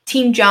making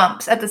team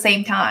jumps at the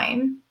same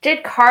time.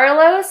 Did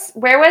Carlos...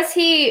 Where was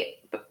he...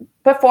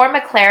 Before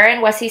McLaren,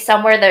 was he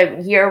somewhere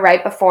the year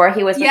right before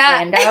he was with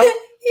Lando? Yeah,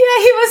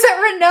 he was at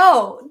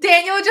Renault.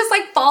 Daniel just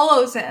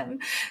follows him.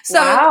 So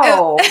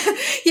wow.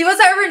 He was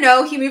at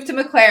Renault. He moved to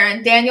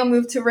McLaren. Daniel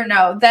moved to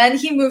Renault. Then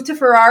he moved to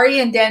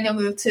Ferrari, and Daniel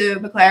moved to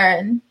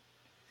McLaren,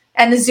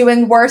 and is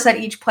doing worse at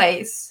each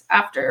place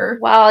after.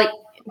 Well,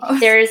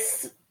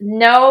 there's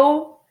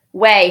no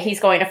way he's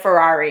going to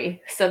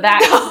Ferrari, so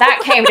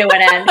that came to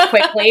an end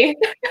quickly.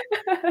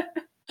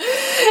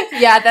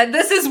 Yeah,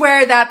 this is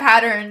where that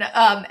pattern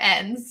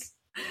ends.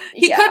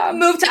 He could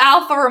move to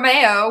Alfa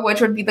Romeo,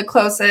 which would be the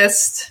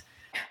closest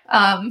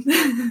but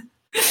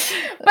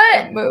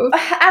move.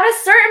 At a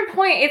certain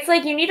point, it's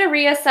you need to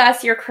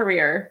reassess your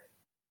career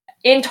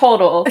in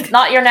total,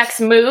 not your next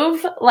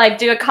move.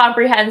 Do a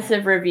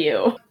comprehensive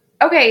review.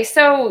 Okay,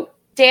 so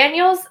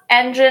Daniel's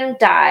engine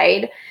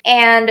died,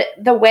 and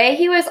the way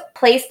he was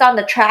placed on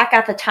the track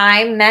at the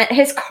time meant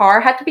his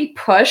car had to be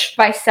pushed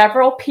by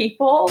several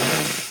people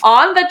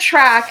on the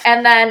track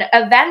and then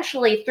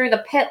eventually through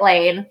the pit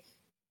lane.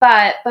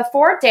 But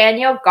before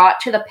Daniel got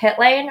to the pit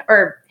lane,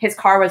 or his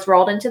car was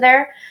rolled into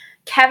there,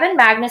 Kevin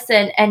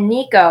Magnussen and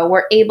Nico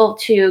were able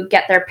to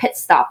get their pit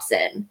stops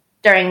in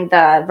during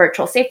the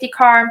virtual safety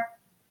car.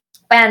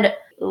 And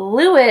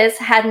Lewis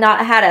had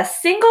not had a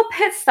single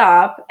pit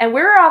stop, and we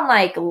were on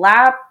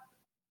lap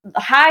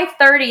high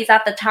 30s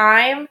at the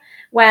time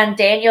when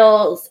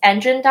Daniel's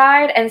engine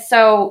died, and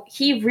so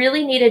he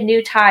really needed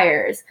new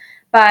tires.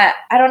 But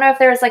I don't know if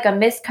there was a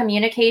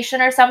miscommunication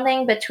or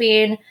something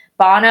between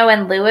Bono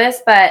and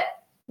Lewis, but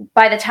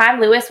by the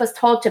time Lewis was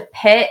told to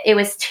pit, it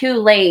was too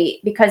late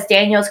because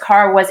Daniel's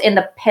car was in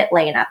the pit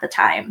lane at the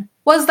time.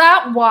 Was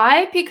that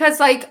why? Because,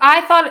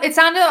 I thought it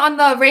sounded on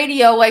the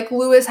radio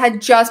Lewis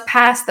had just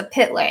passed the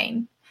pit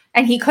lane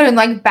and he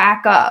couldn't,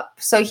 back up.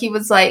 So he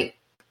was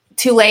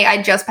too late,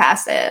 I just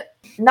passed it.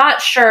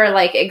 Not sure,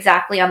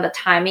 exactly on the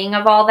timing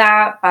of all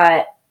that,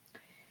 but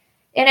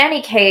in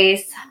any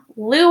case,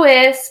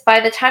 Lewis, by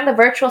the time the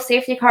virtual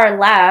safety car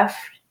left,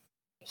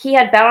 he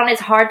had bet on his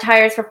hard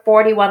tires for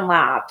 41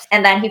 laps,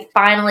 and then he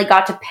finally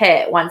got to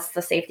pit once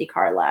the safety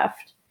car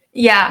left.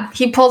 Yeah,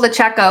 he pulled a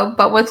Checo,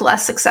 but with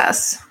less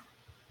success.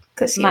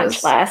 Because he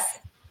much less.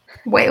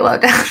 Way low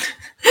down.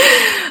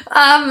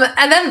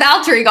 And then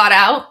Valtteri got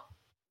out.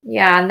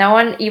 Yeah, no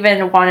one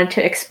even wanted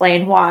to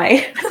explain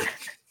why.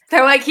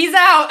 They're he's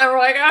out. And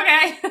we're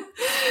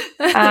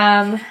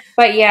okay.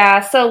 But yeah,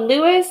 so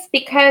Lewis,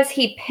 because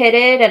he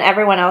pitted and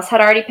everyone else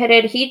had already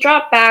pitted, he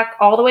dropped back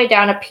all the way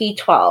down to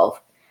P12.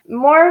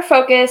 More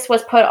focus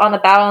was put on the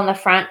battle in the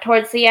front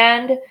towards the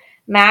end.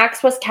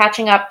 Max was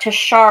catching up to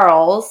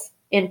Charles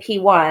in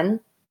P1.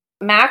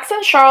 Max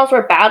and Charles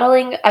were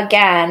battling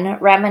again,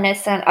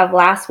 reminiscent of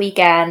last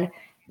weekend.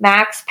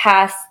 Max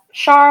passed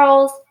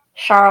Charles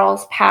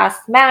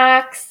passed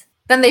Max.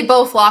 Then they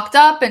both locked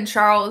up and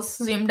Charles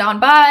zoomed on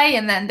by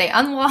and then they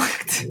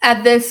unlocked.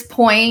 At this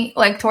point,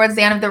 towards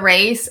the end of the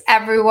race,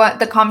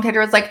 the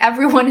commentator was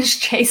everyone is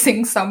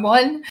chasing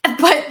someone.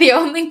 But the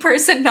only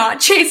person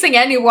not chasing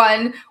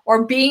anyone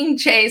or being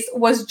chased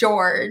was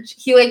George.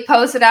 He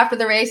posted after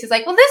the race, he's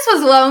well, this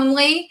was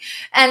lonely.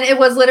 And it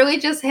was literally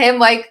just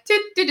him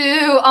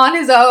do on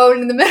his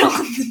own in the middle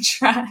of the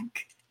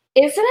track.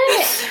 Isn't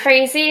it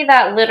crazy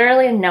that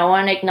literally no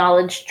one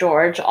acknowledged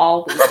George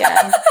all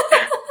weekend?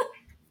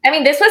 I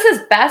mean, this was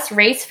his best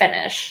race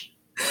finish.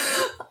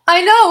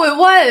 I know, it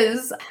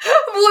was.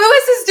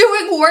 Lewis is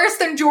doing worse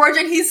than George,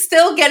 and he's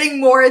still getting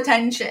more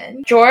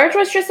attention. George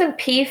was just in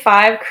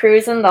P5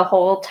 cruising the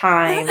whole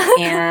time,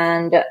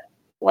 and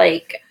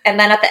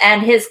then at the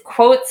end, his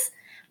quotes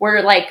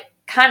were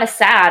kind of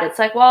sad. It's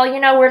well,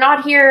 we're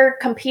not here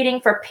competing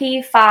for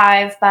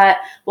P5, but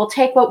we'll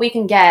take what we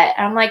can get.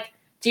 And I'm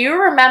do you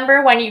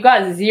remember when you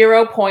got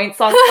 0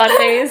 points on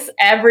Sundays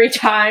every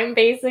time,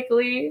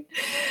 basically?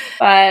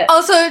 But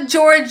also,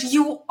 George,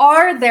 you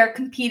are there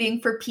competing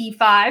for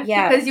P5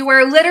 because you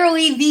were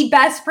literally the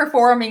best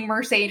performing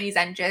Mercedes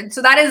engine.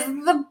 So that is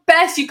the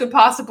best you could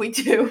possibly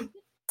do.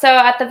 So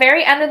at the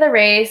very end of the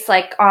race,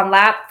 like on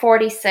lap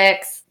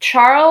 46,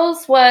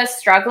 Charles was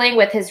struggling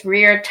with his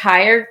rear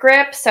tire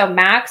grip, so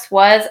Max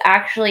was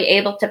actually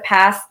able to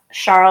pass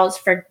Charles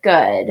for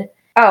good.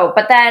 Oh,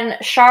 but then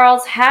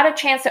Charles had a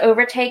chance to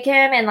overtake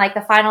him in like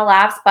the final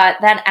laps, but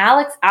then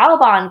Alex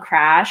Albon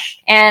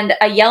crashed and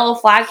a yellow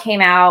flag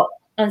came out,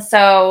 and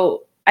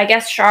so I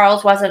guess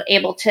Charles wasn't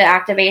able to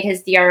activate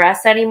his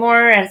DRS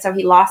anymore, and so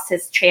he lost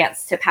his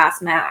chance to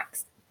pass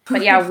Max.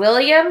 But yeah,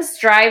 Williams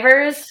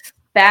drivers,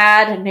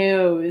 bad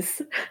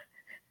news.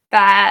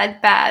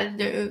 Bad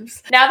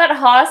news. Now that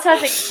Haas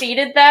has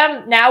exceeded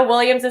them, now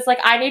Williams is like,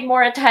 I need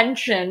more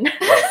attention. Look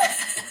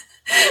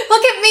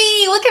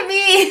at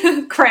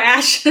me.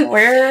 Crash.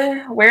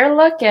 We're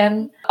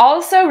looking.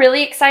 Also,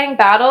 really exciting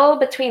battle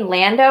between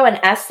Lando and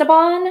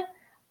Esteban.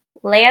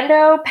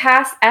 Lando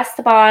passed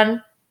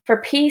Esteban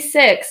for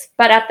P6,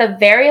 but at the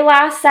very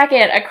last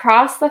second,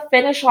 across the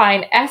finish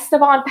line,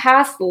 Esteban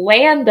passed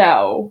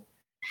Lando.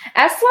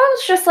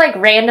 Esteban's just like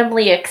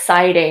randomly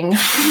exciting.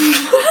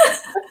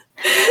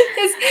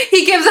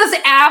 He gives us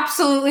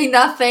absolutely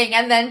nothing,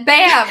 and then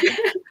bam!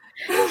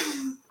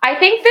 I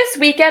think this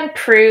weekend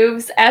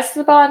proves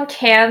Esteban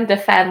can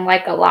defend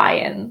like a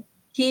lion.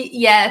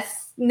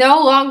 Yes,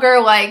 no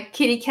longer like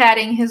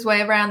kitty-catting his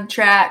way around the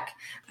track.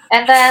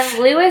 And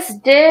then Lewis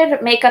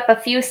did make up a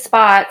few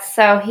spots,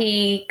 so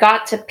he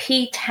got to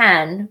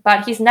P10,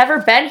 but he's never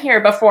been here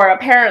before,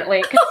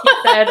 apparently, because he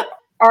said,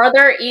 are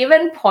there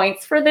even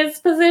points for this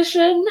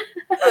position?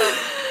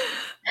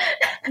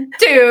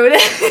 Dude.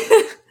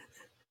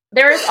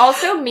 There was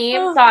also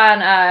memes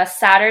on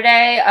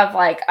Saturday of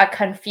like a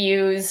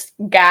confused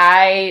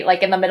guy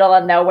like in the middle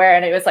of nowhere,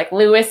 and it was like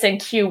Lewis in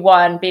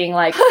Q1 being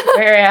like,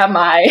 where am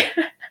I?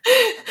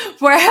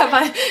 Where have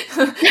I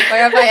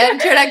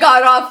entered? I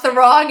got off the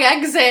wrong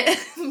exit.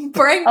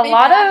 Bring me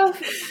back.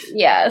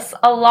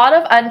 A lot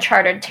of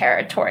uncharted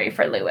territory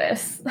for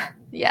Lewis.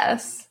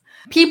 Yes.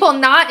 People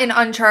not in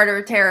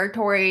uncharted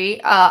territory,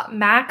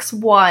 Max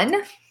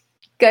won.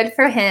 Good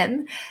for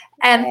him.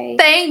 And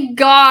thank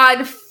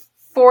God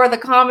for the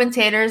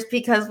commentators,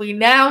 because we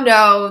now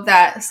know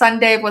that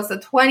Sunday was the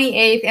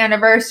 28th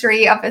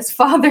anniversary of his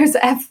father's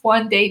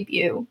F1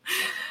 debut.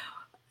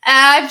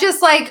 And I'm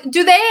just like,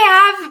 do they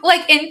have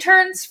like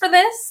interns for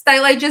this?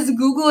 That like just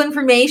Google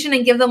information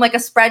and give them like a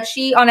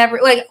spreadsheet on every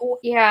like?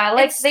 Yeah,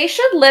 like they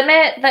should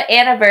limit the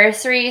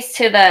anniversaries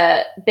to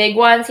the big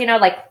ones, you know,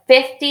 like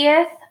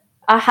 50th,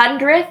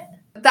 100th.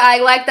 I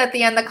like that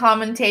the end the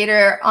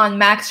commentator on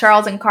Max,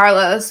 Charles, and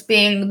Carlos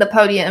being the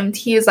podium,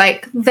 he was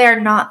like, they're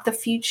not the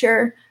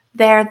future,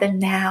 they're the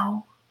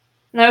now.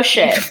 No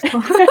shit. Oh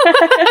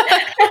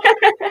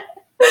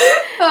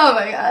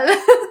my god.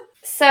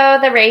 So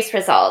the race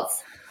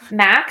results.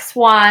 Max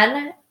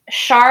won,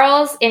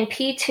 Charles in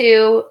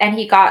P2, and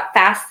he got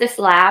fastest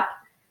lap.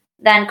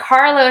 Then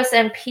Carlos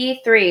in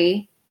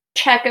P3,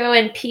 Checo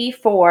in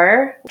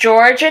P4,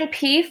 George in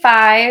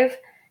P5,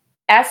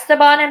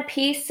 Esteban in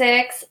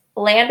P6,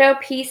 Lando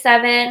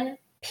P7,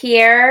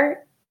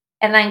 Pierre,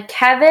 and then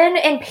Kevin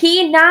in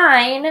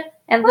P9,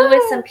 and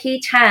Lewis in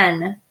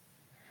P10.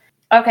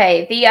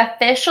 Okay, the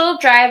official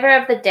driver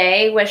of the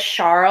day was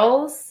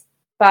Charles,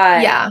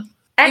 but yeah,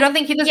 you don't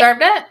think he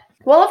deserved it?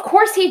 Well, of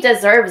course he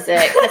deserves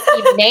it,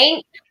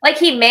 because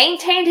he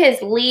maintained his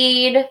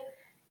lead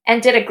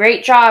and did a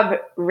great job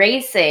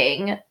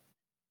racing.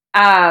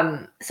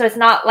 So it's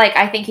not like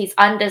I think he's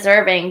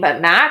undeserving, but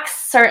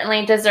Max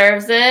certainly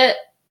deserves it.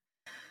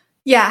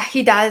 Yeah,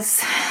 he does.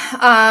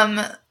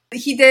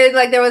 He did,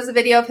 like, there was a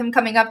video of him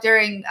coming up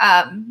during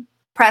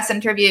press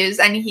interviews,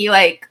 and he,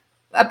 like,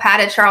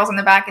 patted Charles on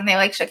the back, and they,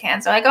 like, shook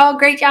hands. They're like, oh,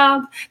 great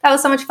job. That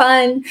was so much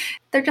fun.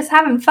 They're just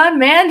having fun,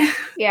 man.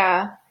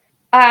 Yeah.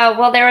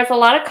 Well, there was a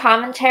lot of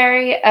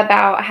commentary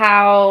about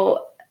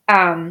how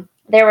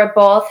they were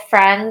both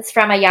friends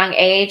from a young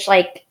age,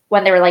 like,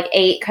 when they were, like,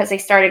 8, because they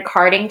started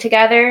karting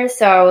together,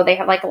 so they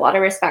have, like, a lot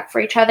of respect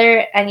for each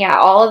other. And, yeah,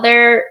 all of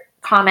their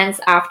comments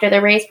after the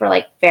race were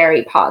like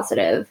very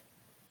positive.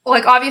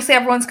 Like obviously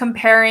everyone's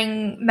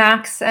comparing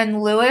Max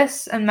and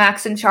Lewis and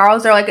Max and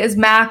Charles. They're like, is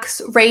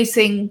Max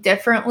racing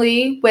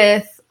differently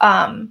with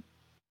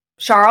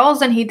Charles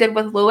than he did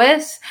with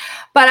Lewis?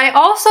 But I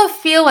also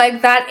feel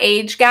like that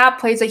age gap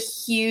plays a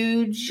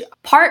huge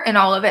part in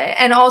all of it.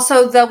 And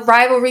also the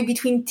rivalry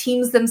between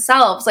teams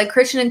themselves. Like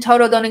Christian and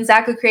Toto don't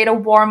exactly create a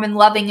warm and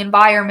loving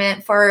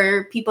environment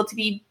for people to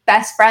be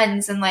best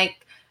friends and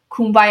like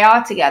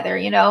kumbaya together,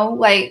 you know?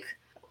 Like,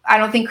 I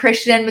don't think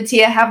Christian and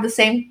Mattia have the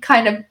same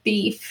kind of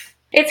beef.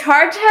 It's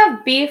hard to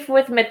have beef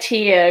with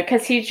Mattia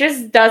because he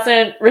just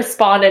doesn't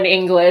respond in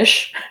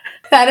English.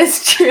 That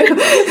is true.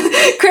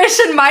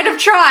 Christian might have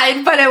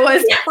tried, but it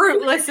was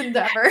fruitless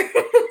endeavor.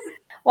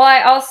 Well,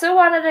 I also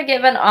wanted to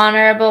give an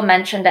honorable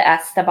mention to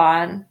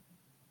Esteban.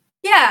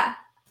 Yeah,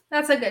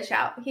 that's a good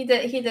shout. He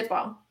did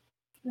well.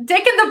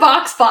 Dick in the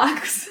box.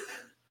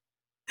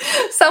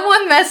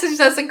 Someone messaged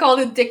us and called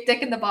it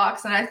Dick in the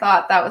box, and I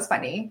thought that was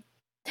funny.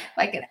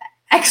 Like an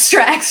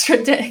extra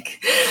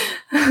dick.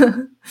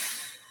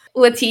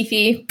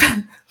 Latifi.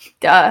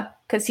 Duh.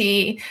 Because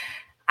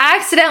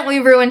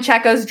accidentally ruin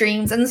Checo's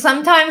dreams. And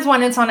sometimes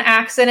when it's on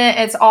accident,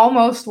 it's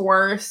almost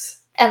worse.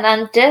 And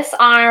then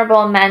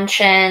dishonorable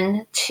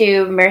mention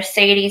to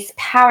Mercedes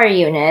power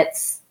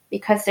units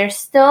because they're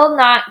still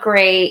not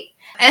great.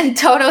 And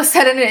Toto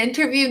said in an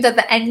interview that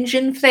the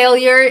engine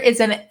failure is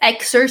an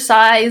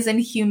exercise in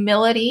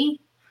humility,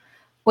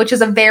 which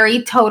is a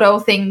very Toto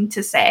thing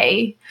to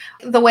say.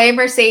 The way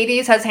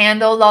Mercedes has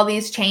handled all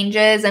these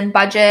changes and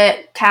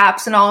budget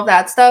caps and all of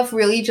that stuff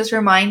really just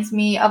reminds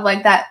me of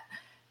like that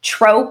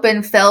trope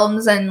in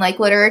films and like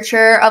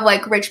literature of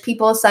like rich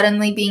people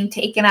suddenly being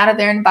taken out of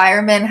their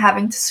environment,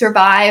 having to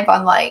survive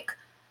on like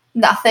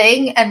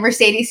nothing. And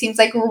Mercedes seems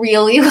like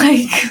really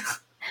like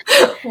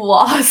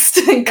lost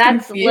and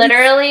That's confused.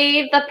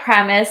 literally the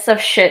premise of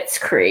Schitt's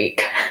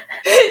Creek.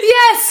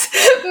 Yes,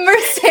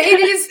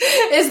 Mercedes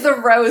is the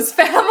Rose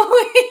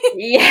family.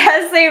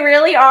 Yes, they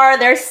really are.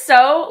 They're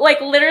so, like,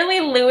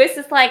 literally Lewis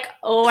is like,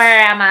 oh,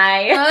 where am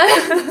I?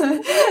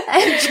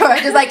 And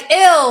George is like,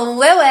 ew,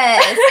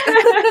 Lewis.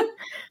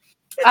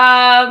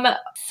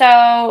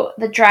 So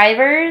the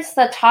drivers,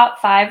 the top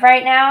 5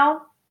 right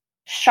now,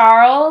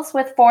 Charles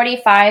with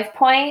 45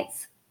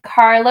 points,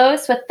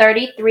 Carlos with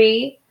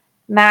 33,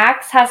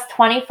 Max has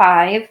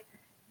 25,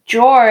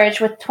 George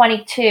with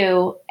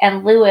 22,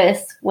 and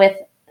Lewis with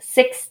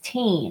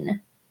 16.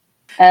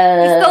 He's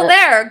still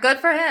there. Good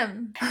for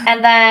him.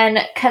 And then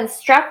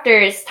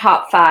constructors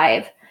top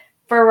 5.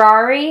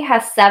 Ferrari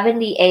has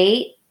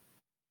 78,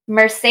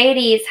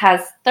 Mercedes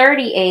has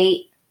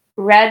 38,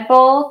 Red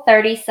Bull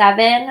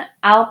 37,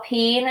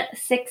 Alpine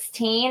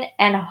 16,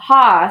 and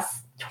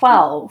Haas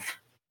 12.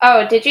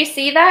 Oh, did you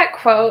see that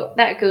quote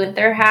that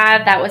Gunther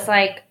had that was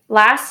like,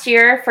 last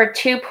year for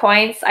 2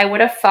 points, I would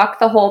have fucked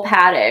the whole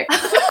paddock.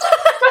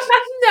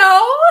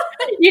 No.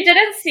 You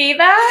didn't see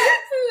that?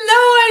 No,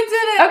 I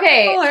didn't.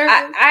 Okay,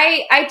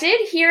 I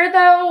did hear,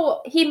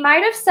 though, he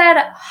might have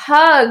said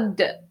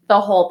hugged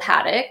the whole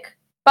paddock,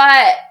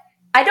 but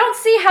I don't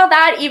see how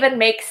that even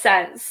makes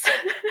sense.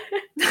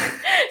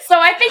 So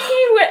I think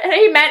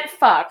he meant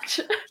fucked.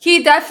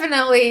 He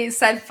definitely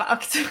said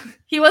fucked.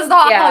 He was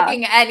not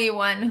hugging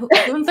anyone.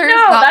 Gunther's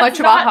not much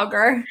of a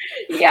hugger.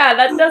 Yeah,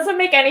 that doesn't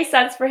make any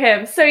sense for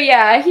him. So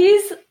yeah,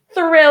 he's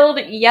thrilled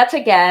yet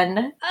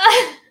again.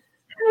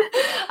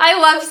 I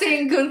love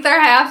seeing Gunther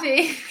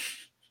happy.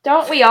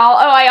 Don't we all?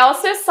 Oh, I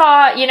also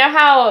saw, you know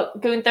how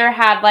Gunther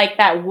had like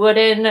that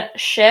wooden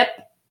ship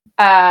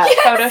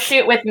photo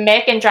shoot with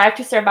Mick and Drive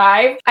to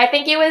Survive? I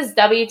think it was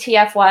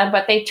WTF1,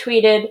 but they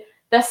tweeted,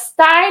 the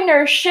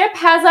Steiner ship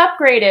has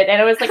upgraded.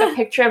 And it was like a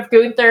picture of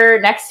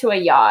Gunther next to a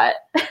yacht.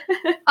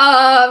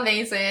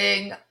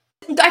 Amazing.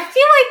 I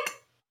feel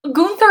like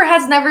Gunther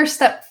has never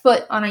stepped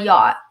foot on a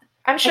yacht.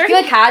 I'm sure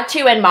he had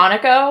to in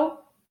Monaco.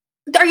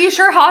 Are you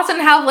sure Haas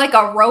didn't have like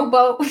a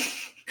rowboat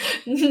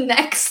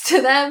next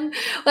to them?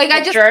 Like I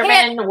just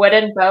German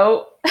wooden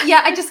boat.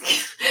 Yeah, I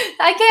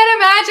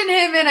can't imagine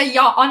him in a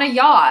yacht on a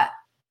yacht.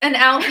 An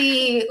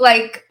Audi,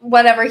 like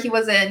whatever he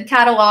was in,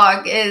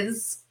 catalog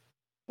is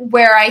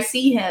where I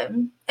see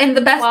him in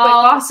the best way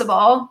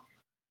possible.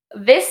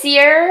 This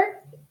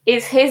year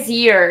is his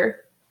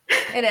year.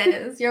 It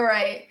is. You're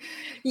right.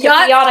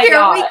 Yacht,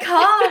 here we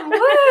come.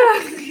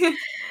 Woo!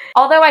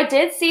 Although I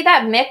did see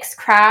that Mick's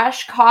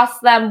crash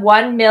cost them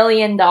 $1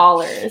 million.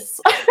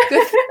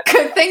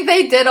 Good thing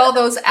they did all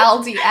those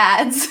Aldi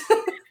ads.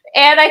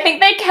 And I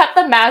think they kept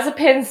the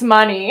Mazepin's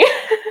money.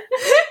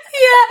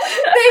 Yeah,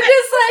 they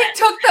just like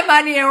took the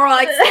money and were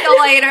like, see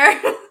you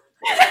later.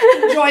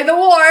 Enjoy the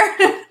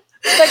war.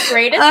 The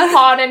greatest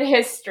pawn in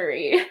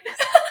history.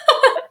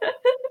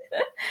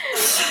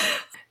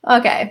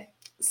 Okay,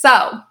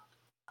 so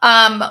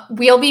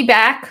we'll be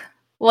back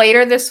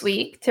later this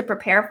week to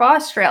prepare for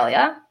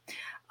Australia.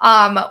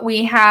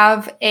 We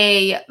have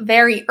a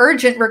very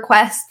urgent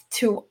request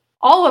to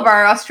all of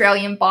our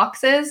Australian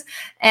boxes,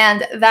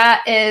 and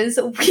that is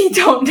we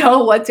don't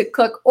know what to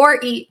cook or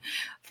eat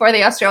for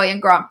the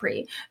Australian Grand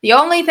Prix. The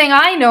only thing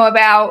I know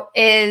about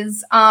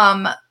is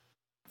from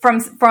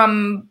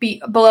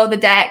below the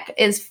deck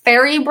is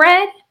fairy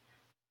bread,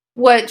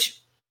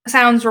 which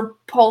sounds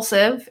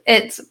repulsive.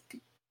 It's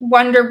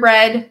Wonder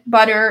Bread,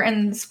 butter,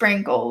 and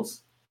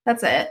sprinkles.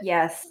 That's it.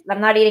 Yes,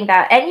 I'm not eating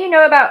that. And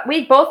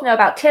we both know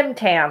about Tim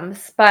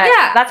Tams, but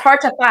that's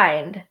hard to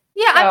find.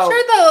 Yeah, I'm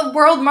sure the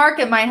world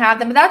market might have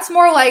them, but that's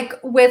more like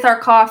with our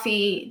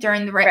coffee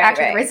during the race.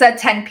 Actually, it's at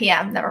 10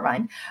 p.m. Never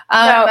mind.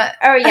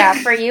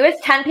 For you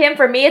it's 10 p.m.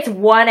 For me, it's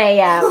 1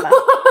 a.m.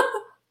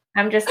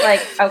 I'm just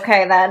like,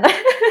 okay, then.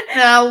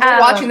 We're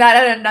watching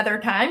that at another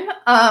time.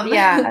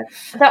 Yeah.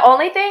 The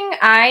only thing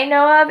I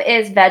know of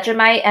is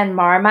Vegemite and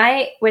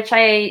Marmite, which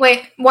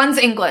Wait, one's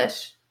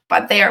English,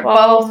 but they are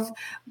both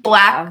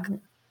black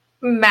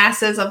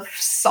masses of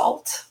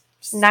salt.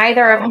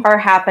 Neither of them are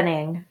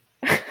happening.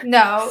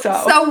 No.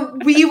 So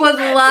we would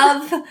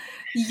love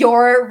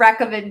your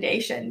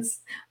recommendations.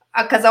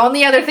 Because the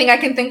only other thing I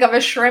can think of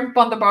is shrimp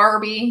on the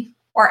Barbie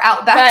or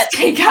Outback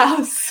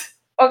Steakhouse.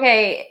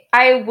 Okay,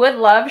 I would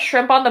love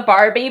shrimp on the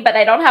Barbie, but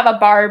I don't have a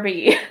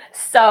Barbie.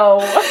 So.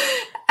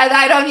 And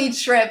I don't eat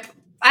shrimp.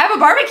 I have a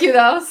barbecue,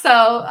 though,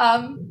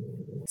 so.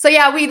 So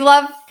yeah, we'd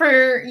love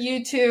for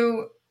you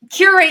to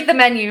curate the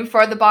menu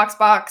for the Box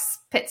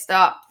pit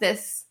stop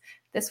this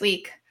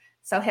week.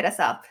 So hit us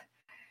up.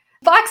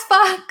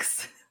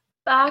 Box.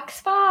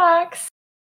 Box.